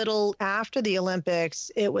Eric Liddell, after the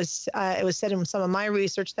Olympics, it was said in some of my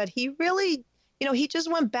research that he really, he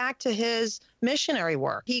just went back to his missionary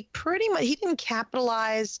work. He didn't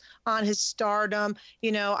capitalize on his stardom.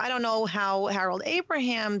 I don't know how Harold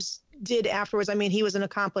Abrahams did afterwards. I mean, he was an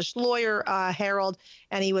accomplished lawyer, Harold,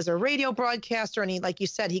 and he was a radio broadcaster. And he, like you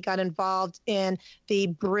said, he got involved in the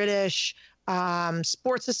British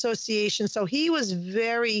Sports Association. So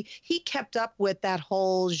he kept up with that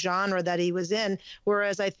whole genre that he was in.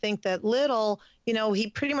 Whereas I think that Little, he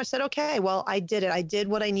pretty much said, okay, well, I did it. I did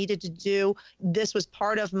what I needed to do. This was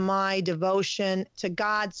part of my devotion to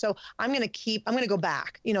God. So I'm going to go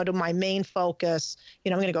back, to my main focus.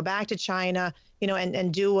 I'm going to go back to China,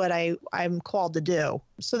 and do what I'm called to do.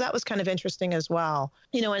 So that was kind of interesting as well.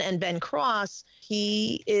 And Ben Cross,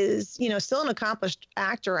 he is, still an accomplished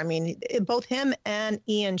actor. I mean, both him and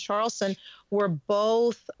Ian Charleson were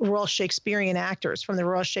both Royal Shakespearean actors from the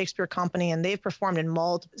Royal Shakespeare Company, and they've performed in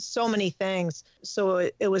so many things. So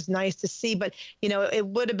it was nice to see. But, it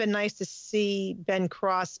would have been nice to see Ben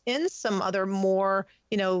Cross in some other more,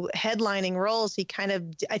 headlining roles.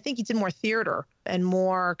 I think he did more theater and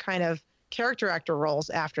more kind of character actor roles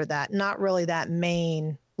after that, not really that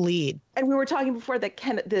main lead. And we were talking before that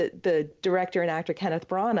the director and actor Kenneth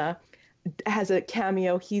Branagh has a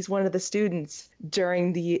cameo. He's one of the students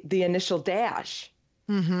during the initial dash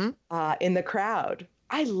in the crowd.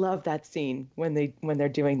 I love that scene when they're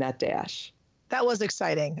doing that dash. That was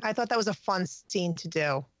exciting. I thought that was a fun scene to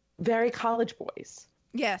do. Very college boys.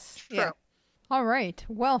 Yes. True. Yeah. All right.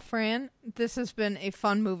 Well, Fran, this has been a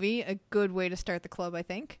fun movie, a good way to start the club, I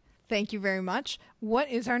think. Thank you very much. What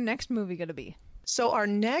is our next movie going to be? So our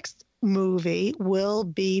next movie will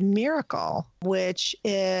be Miracle, which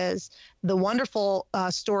is the wonderful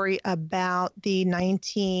story about the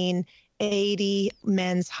 1980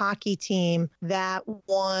 men's hockey team that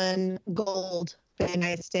won gold for the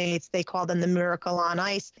United States. They call them the Miracle on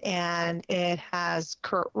Ice, and it has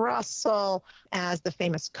Kurt Russell as the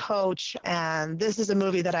famous coach. And this is a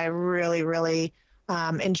movie that I really, really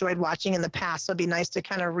enjoyed watching in the past. So it'd be nice to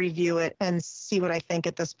kind of review it and see what I think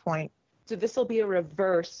at this point. So this will be a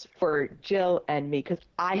reverse for Jill and me because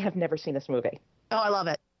I have never seen this movie. Oh, I love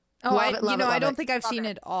it. Oh, Love I don't it. think I've seen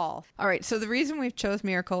it all. All right. So the reason we've chose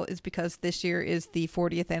Miracle is because this year is the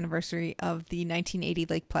 40th anniversary of the 1980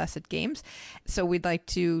 Lake Placid Games. So we'd like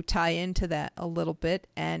to tie into that a little bit.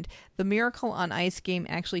 And the Miracle on Ice game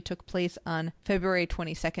actually took place on February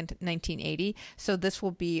 22nd, 1980. So this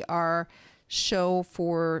will be our show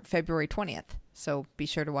for February 20th. So be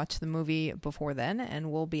sure to watch the movie before then,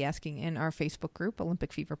 and we'll be asking in our Facebook group,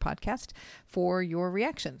 Olympic Fever Podcast, for your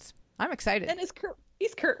reactions. I'm excited. And he's Kurt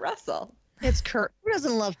Russell. It's Kurt. Who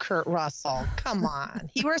doesn't love Kurt Russell? Come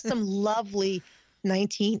on. He wears some lovely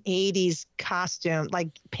 1980s costume, like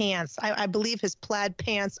pants. I believe his plaid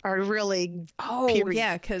pants are really period.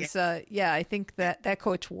 Yeah, because I think that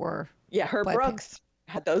coach wore Herb Brooks. Pants.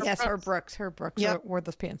 Had those. Yes, Herb Brooks Yep. wore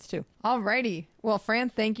those pants too. All righty. Well, Fran,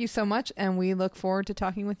 thank you so much, and we look forward to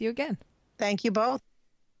talking with you again. Thank you both.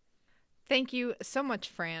 Thank you so much,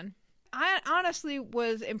 Fran. I honestly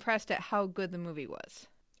was impressed at how good the movie was.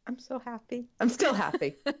 I'm so happy. I'm still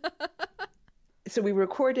happy. So we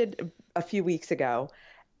recorded a few weeks ago,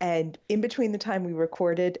 and in between the time we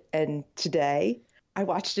recorded and today, I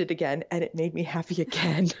watched it again, and it made me happy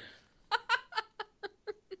again.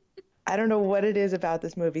 I don't know what it is about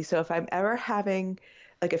this movie. So if I'm ever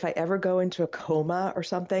if I ever go into a coma or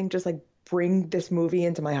something, just bring this movie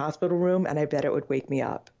into my hospital room, and I bet it would wake me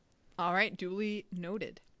up. All right. Duly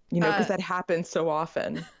noted. Because that happens so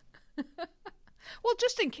often. Well,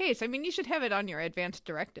 just in case. I mean, you should have it on your advanced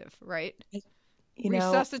directive, right?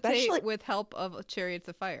 Resuscitate with help of Chariots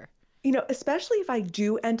of Fire. Especially if I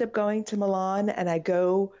do end up going to Milan and I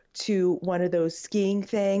go to one of those skiing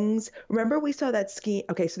things. Remember we saw that ski.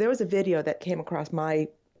 Okay, so there was a video that came across my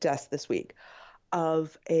desk this week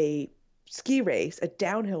of a ski race, a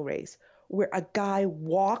downhill race, where a guy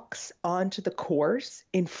walks onto the course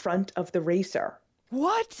in front of the racer.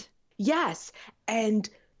 What? Yes. And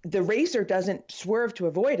the racer doesn't swerve to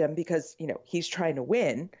avoid him because, he's trying to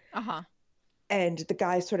win. Uh-huh. And the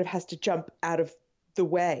guy sort of has to jump out of the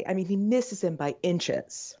way. I mean, he misses him by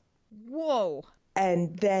inches. Whoa.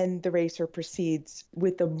 And then the racer proceeds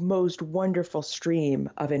with the most wonderful stream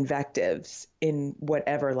of invectives in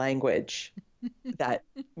whatever language that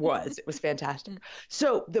was. It was fantastic.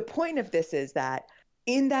 So the point of this is that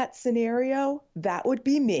in that scenario, that would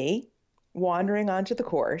be me wandering onto the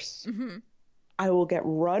course. Mm-hmm. I will get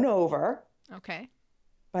run over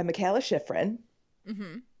by Michaela Schifrin.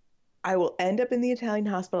 Mm-hmm. I will end up in the Italian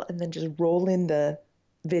hospital and then just roll in the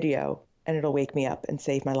video and it'll wake me up and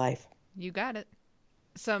save my life. You got it.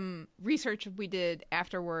 Some research we did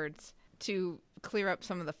afterwards to clear up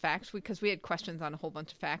some of the facts because we had questions on a whole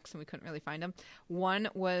bunch of facts and we couldn't really find them. One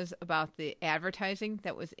was about the advertising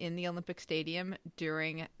that was in the Olympic Stadium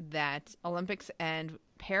during that Olympics, and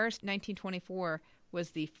Paris 1924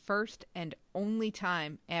 was the first and only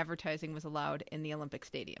time advertising was allowed in the Olympic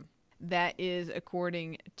Stadium. That is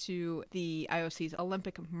according to the IOC's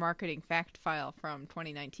Olympic Marketing Fact File from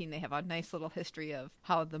 2019. They have a nice little history of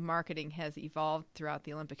how the marketing has evolved throughout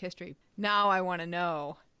the Olympic history. Now I want to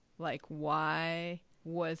know, why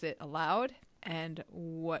was it allowed and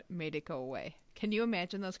what made it go away? Can you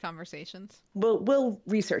imagine those conversations? We'll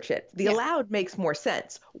research it. The allowed makes more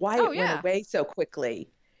sense. Why it went away so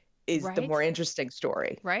quickly is the more interesting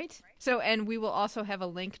story. Right? So, and we will also have a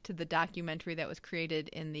link to the documentary that was created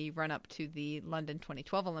in the run-up to the London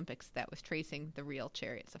 2012 Olympics that was tracing the real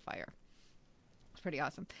Chariots of Fire. It's pretty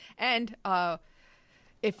awesome. And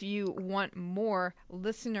if you want more,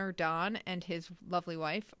 listener Don and his lovely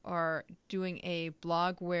wife are doing a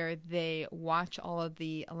blog where they watch all of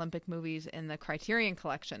the Olympic movies in the Criterion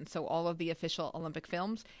Collection, so all of the official Olympic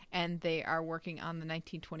films, and they are working on the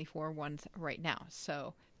 1924 ones right now.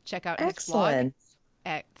 So check out his blog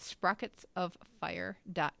at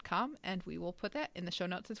sprocketsoffire.com, and we will put that in the show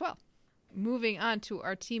notes as well. Moving on to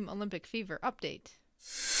our Team Olympic Fever update.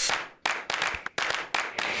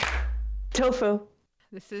 Tofu.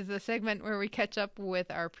 This is a segment where we catch up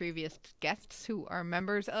with our previous guests who are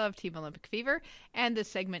members of Team Olympic Fever, and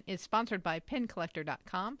this segment is sponsored by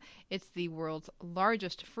pincollector.com. It's the world's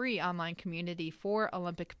largest free online community for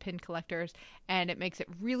Olympic pin collectors, and it makes it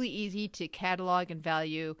really easy to catalog and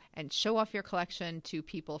value and show off your collection to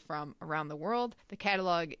people from around the world. The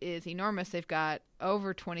catalog is enormous. They've got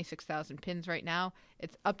over 26,000 pins right now.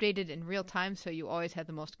 It's updated in real time, so you always have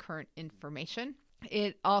the most current information.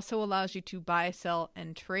 It also allows you to buy, sell,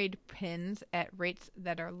 and trade pins at rates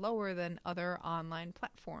that are lower than other online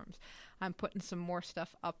platforms. I'm putting some more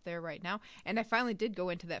stuff up there right now. And I finally did go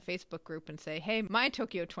into that Facebook group and say, hey, my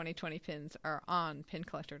Tokyo 2020 pins are on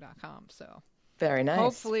pincollector.com. So very nice.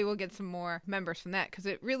 Hopefully we'll get some more members from that, because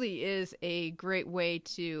it really is a great way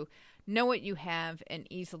to know what you have and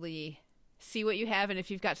easily see what you have. And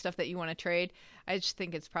if you've got stuff that you want to trade, I just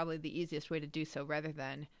think it's probably the easiest way to do so rather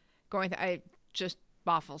than going just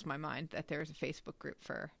baffles my mind that there's a Facebook group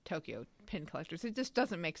for Tokyo pin collectors. It just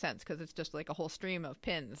doesn't make sense because it's just like a whole stream of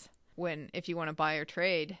pins when if you want to buy or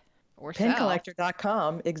trade or sell.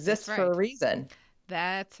 Pincollector.com exists for a reason.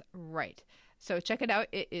 That's right. So check it out.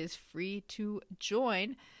 It is free to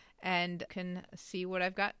join and can see what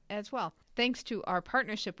I've got as well. Thanks to our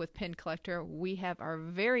partnership with Pin Collector, we have our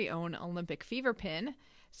very own Olympic Fever pin.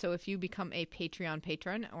 So if you become a Patreon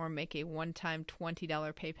patron or make a one-time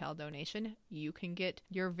 $20 PayPal donation, you can get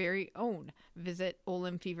your very own. Visit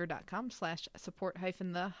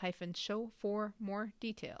olympfever.com/support-the-show for more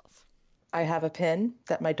details. I have a pin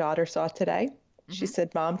that my daughter saw today. Mm-hmm. She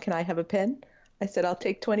said, Mom, can I have a pin? I said, I'll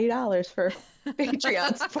take $20 for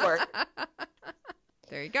Patreon support.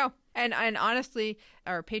 There you go. And honestly,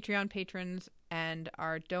 our Patreon patrons and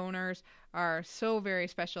our donors are so very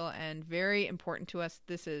special and very important to us.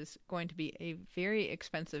 This is going to be a very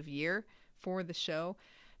expensive year for the show.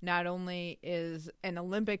 Not only is an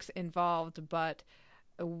Olympics involved, but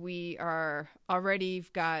we are already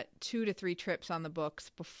got 2 to 3 trips on the books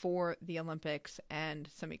before the Olympics and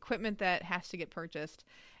some equipment that has to get purchased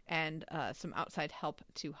and some outside help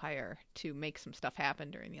to hire to make some stuff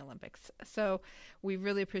happen during the Olympics. So we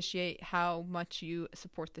really appreciate how much you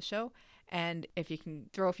support the show. And if you can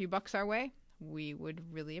throw a few bucks our way, we would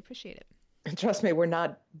really appreciate it. And trust me, we're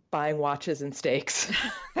not buying watches and steaks.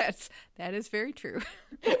 That is very true.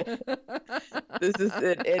 This is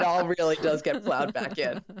it. It all really does get plowed back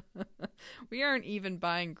in. We aren't even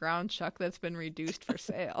buying ground chuck that's been reduced for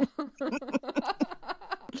sale.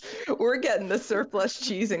 We're getting the surplus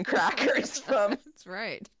cheese and crackers from That's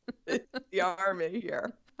right. the army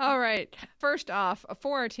here. All right. First off,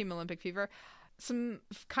 for our Team Olympic Fever, some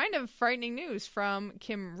kind of frightening news from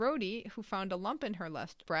Kim Rohde, who found a lump in her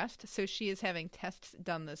left breast. So she is having tests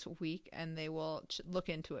done this week, and they will look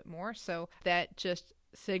into it more. So that just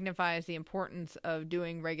signifies the importance of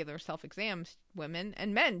doing regular self-exams, women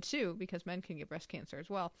and men too, because men can get breast cancer as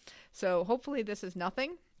well. So hopefully this is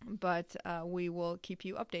nothing, but we will keep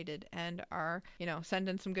you updated and are,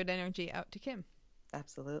 sending some good energy out to Kim.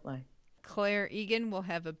 Absolutely. Claire Egan will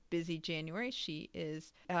have a busy January. She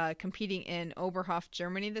is competing in Oberhof,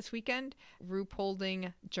 Germany this weekend,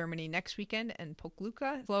 Ruhpolding, Germany next weekend, and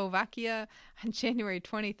Pokluka, Slovakia on January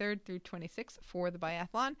 23rd through 26th for the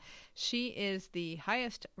biathlon. She is the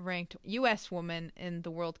highest ranked U.S. woman in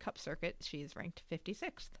the World Cup circuit. She is ranked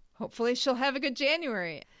 56th. Hopefully she'll have a good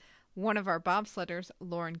January. One of our bobsledders,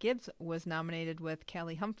 Lauren Gibbs, was nominated with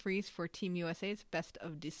Callie Humphreys for Team USA's Best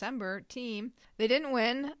of December team. They didn't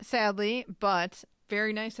win, sadly, but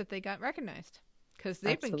very nice that they got recognized because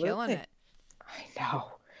they've been killing it. I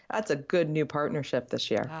know. That's a good new partnership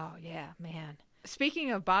this year. Oh, yeah, man.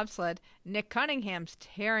 Speaking of bobsled, Nick Cunningham's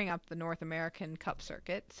tearing up the North American Cup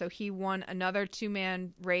circuit. So he won another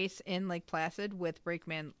two-man race in Lake Placid with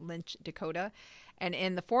brakeman Lynch Dakota. And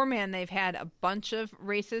in the four-man, they've had a bunch of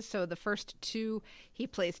races. So the first two, he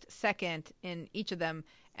placed second in each of them.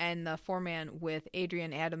 And the four-man with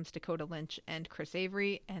Adrian Adams, Dakota Lynch, and Chris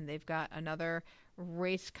Avery. And they've got another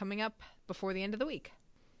race coming up before the end of the week.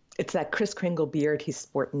 It's that Kris Kringle beard he's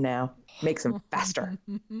sporting now. Makes him faster.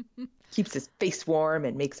 Keeps his face warm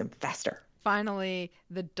and makes him faster. Finally,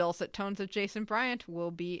 the dulcet tones of Jason Bryant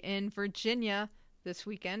will be in Virginia this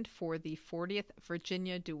weekend for the 40th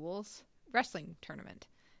Virginia Duels Wrestling Tournament.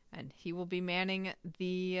 And he will be manning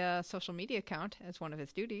the social media account as one of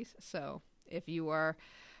his duties. So if you are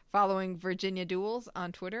following Virginia Duels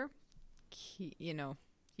on Twitter, you know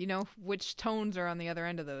which tones are on the other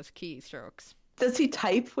end of those keystrokes. Does he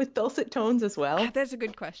type with dulcet tones as well? That's a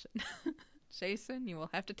good question. Jason, you will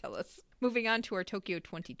have to tell us. Moving on to our Tokyo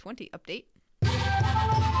 2020 update.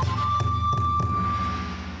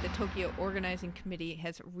 The Tokyo Organizing Committee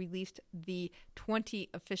has released the 20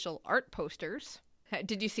 official art posters.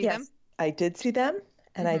 Did you see them? Yes, I did see them,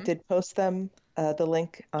 and I did post them, the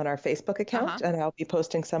link on our Facebook account, and I'll be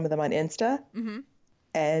posting some of them on Insta. Mm-hmm.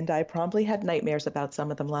 And I promptly had nightmares about some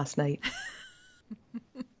of them last night.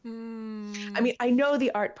 I mean, I know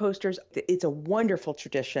the art posters, it's a wonderful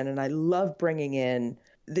tradition, and I love bringing in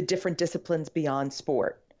the different disciplines beyond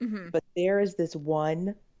sport. Mm-hmm. But there is this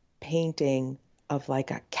one painting of like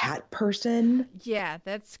a cat person. Yeah,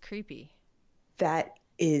 that's creepy. That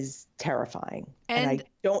is terrifying. And I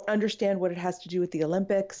don't understand what it has to do with the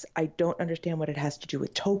Olympics. I don't understand what it has to do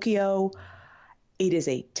with Tokyo. It is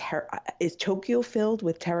is Tokyo filled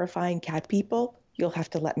with terrifying cat people? You'll have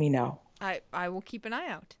to let me know. I will keep an eye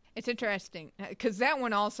out. It's interesting because that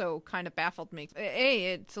one also kind of baffled me.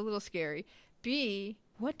 A, it's a little scary. B,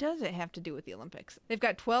 what does it have to do with the Olympics? They've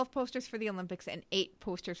got 12 posters for the Olympics and 8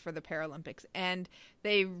 posters for the Paralympics, and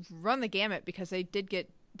they run the gamut because they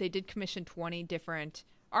did commission 20 different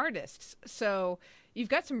artists. So you've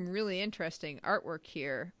got some really interesting artwork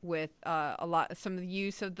here with some of the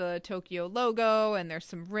use of the Tokyo logo, and there's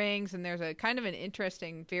some rings, and there's a kind of an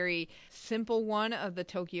interesting, very simple one of the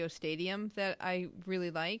Tokyo Stadium that I really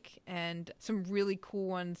like, and some really cool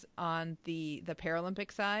ones on the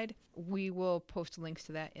Paralympic side. We will post links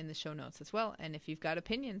to that in the show notes as well, and if you've got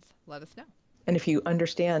opinions, let us know. And if you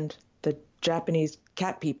understand the Japanese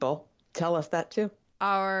cat people, tell us that too.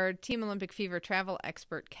 Our Team Olympic Fever travel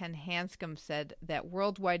expert Ken Hanscom said that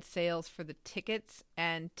worldwide sales for the tickets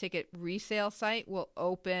and ticket resale site will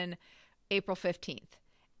open April 15th,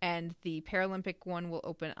 and the Paralympic one will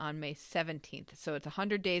open on May 17th. So it's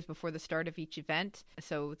 100 days before the start of each event.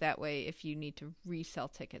 So that way, if you need to resell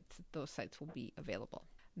tickets, those sites will be available.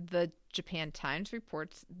 The Japan Times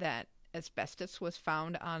reports that asbestos was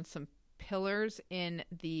found on some pillars in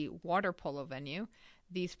the water polo venue.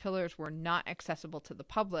 These pillars were not accessible to the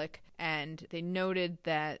public, and they noted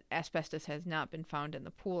that asbestos has not been found in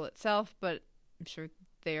the pool itself, but I'm sure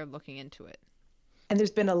they are looking into it. And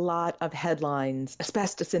there's been a lot of headlines,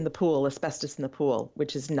 asbestos in the pool,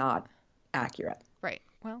 which is not accurate. Right.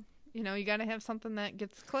 Well, you got to have something that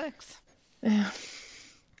gets clicks. Yeah.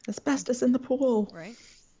 Asbestos in the pool. Right.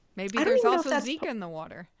 Maybe there's also Zika in the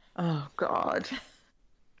water. Oh, God.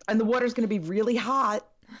 And the water's going to be really hot.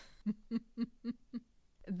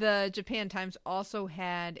 The Japan Times also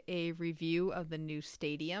had a review of the new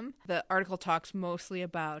stadium. The article talks mostly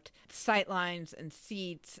about sightlines and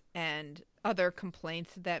seats and other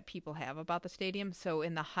complaints that people have about the stadium. So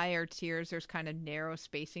in the higher tiers, there's kind of narrow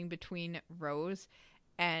spacing between rows,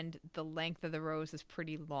 and the length of the rows is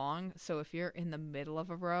pretty long. So if you're in the middle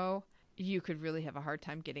of a row, you could really have a hard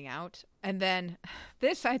time getting out. And then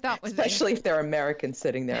this I thought was... Especially if they're Americans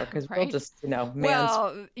sitting there, because right? We'll just,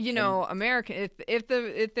 American, if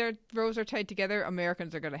their rows are tight together,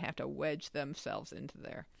 Americans are going to have to wedge themselves into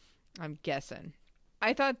there, I'm guessing.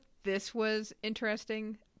 I thought this was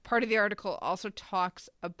interesting. Part of the article also talks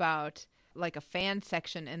about like a fan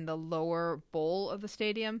section in the lower bowl of the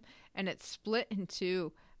stadium, and it's split in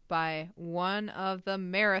two by one of the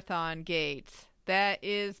marathon gates. That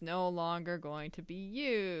is no longer going to be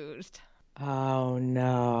used. Oh,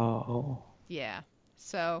 no. Yeah.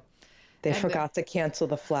 So they forgot to cancel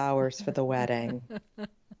the flowers for the wedding.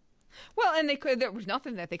 Well, and there was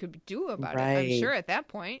nothing that they could do about it, I'm sure, at that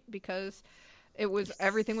point, because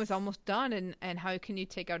everything was almost done, and how can you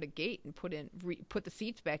take out a gate and put the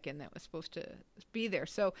seats back in that was supposed to be there?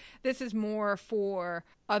 So this is more for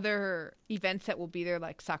other events that will be there,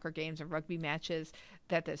 like soccer games or rugby matches,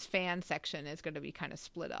 that this fan section is going to be kind of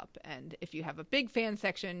split up. And if you have a big fan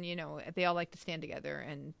section, they all like to stand together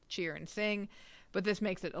and cheer and sing, but this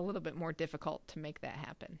makes it a little bit more difficult to make that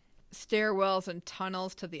happen. Stairwells and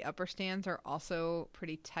tunnels to the upper stands are also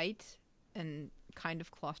pretty tight and kind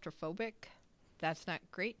of claustrophobic. That's not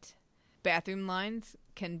great. Bathroom lines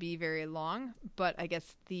can be very long, but I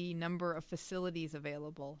guess the number of facilities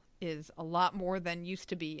available is a lot more than used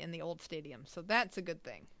to be in the old stadium. So that's a good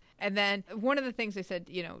thing. And then one of the things they said,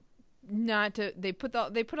 they put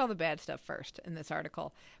all the bad stuff first in this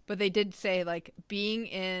article, but they did say, like, being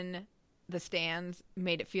in the stands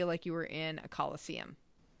made it feel like you were in a coliseum.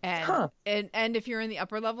 And and if you're in the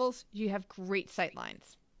upper levels, you have great sight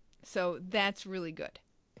lines. So that's really good.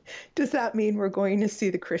 Does that mean we're going to see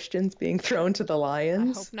the Christians being thrown to the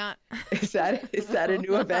lions? I hope not. Is that a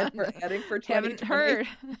new event we're adding for 2020? Haven't heard.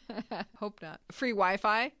 Hope not. Free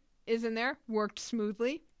Wi-Fi is in there. Worked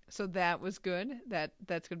smoothly. So that was good. That's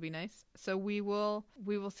going to be nice. So we will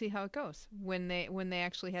see how it goes when they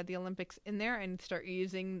actually had the Olympics in there and start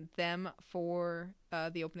using them for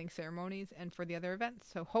the opening ceremonies and for the other events.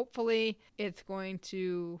 So hopefully it's going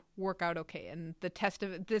to work out okay. And the test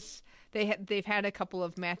of this, they've had a couple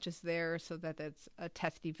of matches there, so that it's a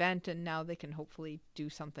test event, and now they can hopefully do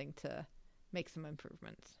something to make some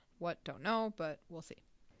improvements. What? Don't know, but we'll see.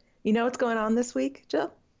 You know what's going on this week,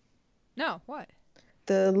 Jill? No, what?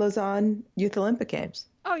 The Lausanne Youth Olympic Games.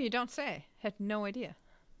 Oh, you don't say. Had no idea.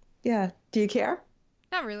 Yeah. Do you care?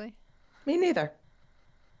 Not really. Me neither.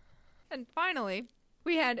 And finally,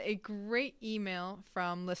 we had a great email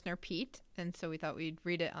from listener Pete, and so we thought we'd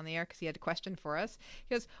read it on the air because he had a question for us.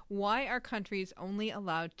 He goes, why are countries only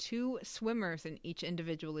allowed 2 swimmers in each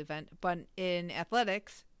individual event, but in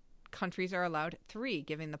athletics, countries are allowed 3,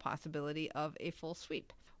 giving the possibility of a full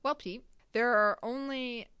sweep? Well, Pete, there are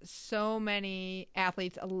only so many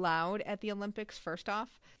athletes allowed at the Olympics, first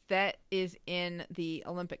off. That is in the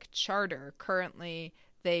Olympic Charter. Currently,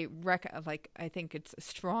 I think it's a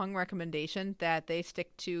strong recommendation that they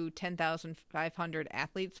stick to 10,500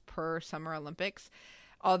 athletes per Summer Olympics,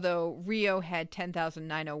 although Rio had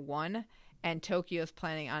 10,901 and Tokyo is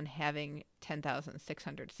planning on having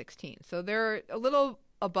 10,616. So they're a little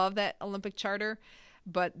above that Olympic Charter,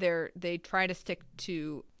 but they try to stick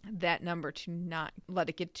to that number to not let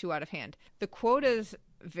it get too out of hand. The quotas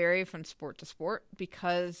vary from sport to sport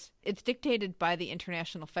because it's dictated by the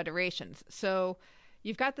international federations. So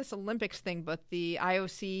you've got this Olympics thing, but the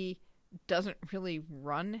IOC doesn't really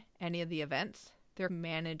run any of the events. They're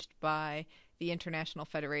managed by the international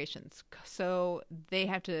federations. So they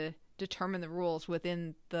have to determine the rules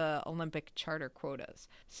within the Olympic Charter quotas.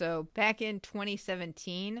 So back in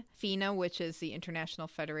 2017, FINA, which is the International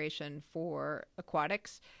Federation for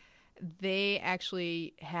Aquatics, they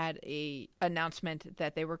actually had a announcement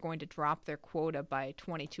that they were going to drop their quota by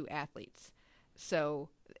 22 athletes. So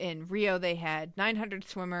in Rio, they had 900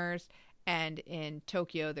 swimmers, and in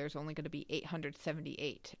Tokyo, there's only going to be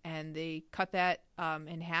 878. And they cut that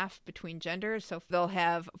in half between genders, so they'll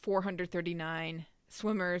have 439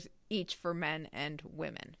 swimmers each for men and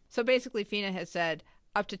women. So basically, FINA has said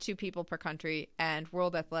up to 2 people per country, and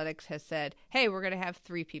World Athletics has said, hey, we're going to have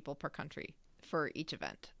 3 people per country for each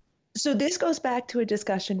event. So this goes back to a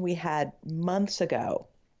discussion we had months ago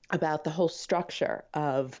about the whole structure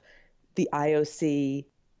of the IOC,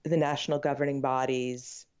 the national governing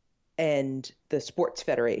bodies, and the sports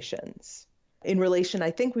federations. In relation,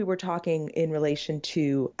 I think we were talking in relation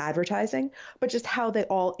to advertising, but just how they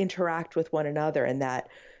all interact with one another, and that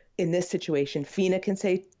in this situation, FINA can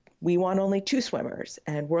say, we want only 2 swimmers,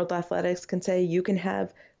 and World Athletics can say, you can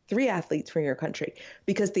have 3 athletes from your country,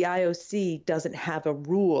 because the IOC doesn't have a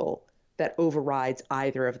rule that overrides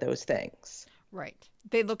either of those things. Right.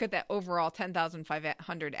 They look at that overall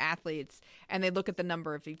 10,500 athletes, and they look at the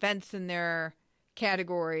number of events in their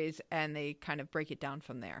categories, and they kind of break it down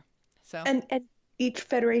from there. So and each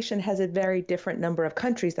federation has a very different number of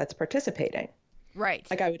countries that's participating. Right.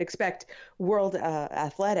 Like I would expect World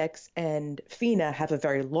Athletics and FINA have a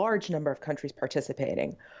very large number of countries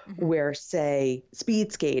participating, where, say,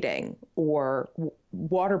 speed skating or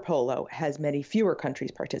water polo has many fewer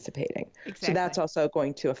countries participating. Exactly. So that's also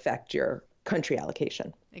going to affect your country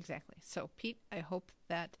allocation. Exactly. So, Pete, I hope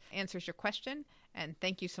that answers your question. And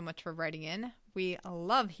thank you so much for writing in. We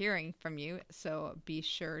love hearing from you. So be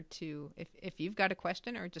sure to, if you've got a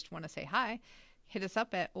question or just want to say hi, hit us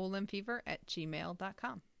up at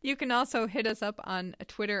olympfever@gmail.com. You can also hit us up on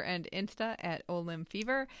Twitter and Insta at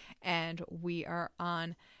olympfever, and we are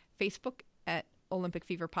on Facebook at Olympic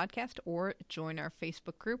Fever Podcast, or join our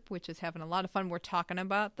Facebook group, which is having a lot of fun. We're talking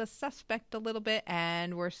about The Suspect a little bit,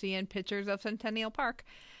 and we're seeing pictures of Centennial Park.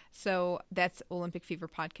 So that's Olympic Fever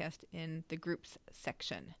Podcast in the groups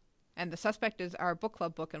section. And The Suspect is our book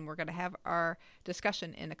club book, and we're going to have our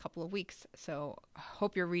discussion in a couple of weeks. So I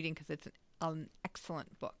hope you're reading, because it's an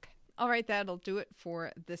excellent book. All right, that'll do it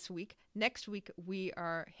for this week. Next week, we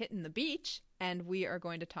are hitting the beach, and we are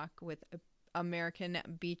going to talk with American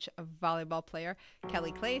beach volleyball player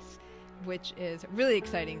Kelly Clace, which is really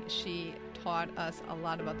exciting. She taught us a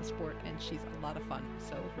lot about the sport, and she's a lot of fun.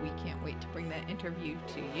 So we can't wait to bring that interview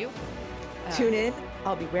to you. Tune in.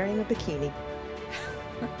 I'll be wearing a bikini.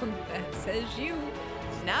 That says you,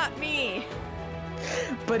 not me.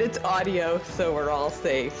 But it's audio, so we're all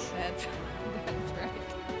safe. That's right.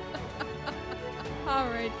 All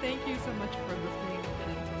right. Thank you so much for listening.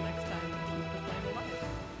 And until next time, keep the flame alive.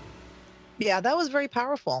 Yeah, that was very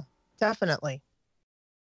powerful. Definitely.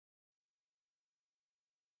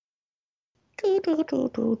 Do, do, do,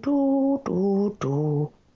 do, do, do, do.